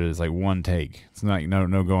recorded. It's like one take. It's not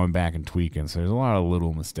no going back and tweaking. So there's a lot of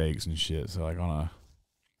little mistakes and shit. So like on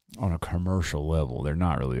a commercial level, they're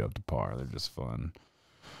not really up to par. They're just fun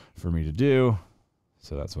for me to do.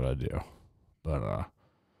 So that's what I do. But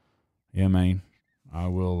yeah, man, I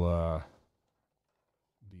will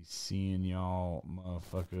be seeing y'all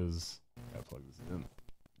motherfuckers. Gotta plug this in.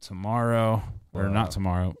 Tomorrow, or not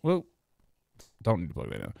tomorrow. Well, don't need to plug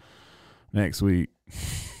that in. Next week.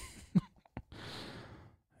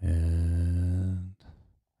 And I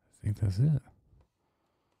think that's it.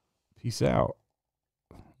 Peace out.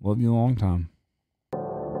 Love you a long time.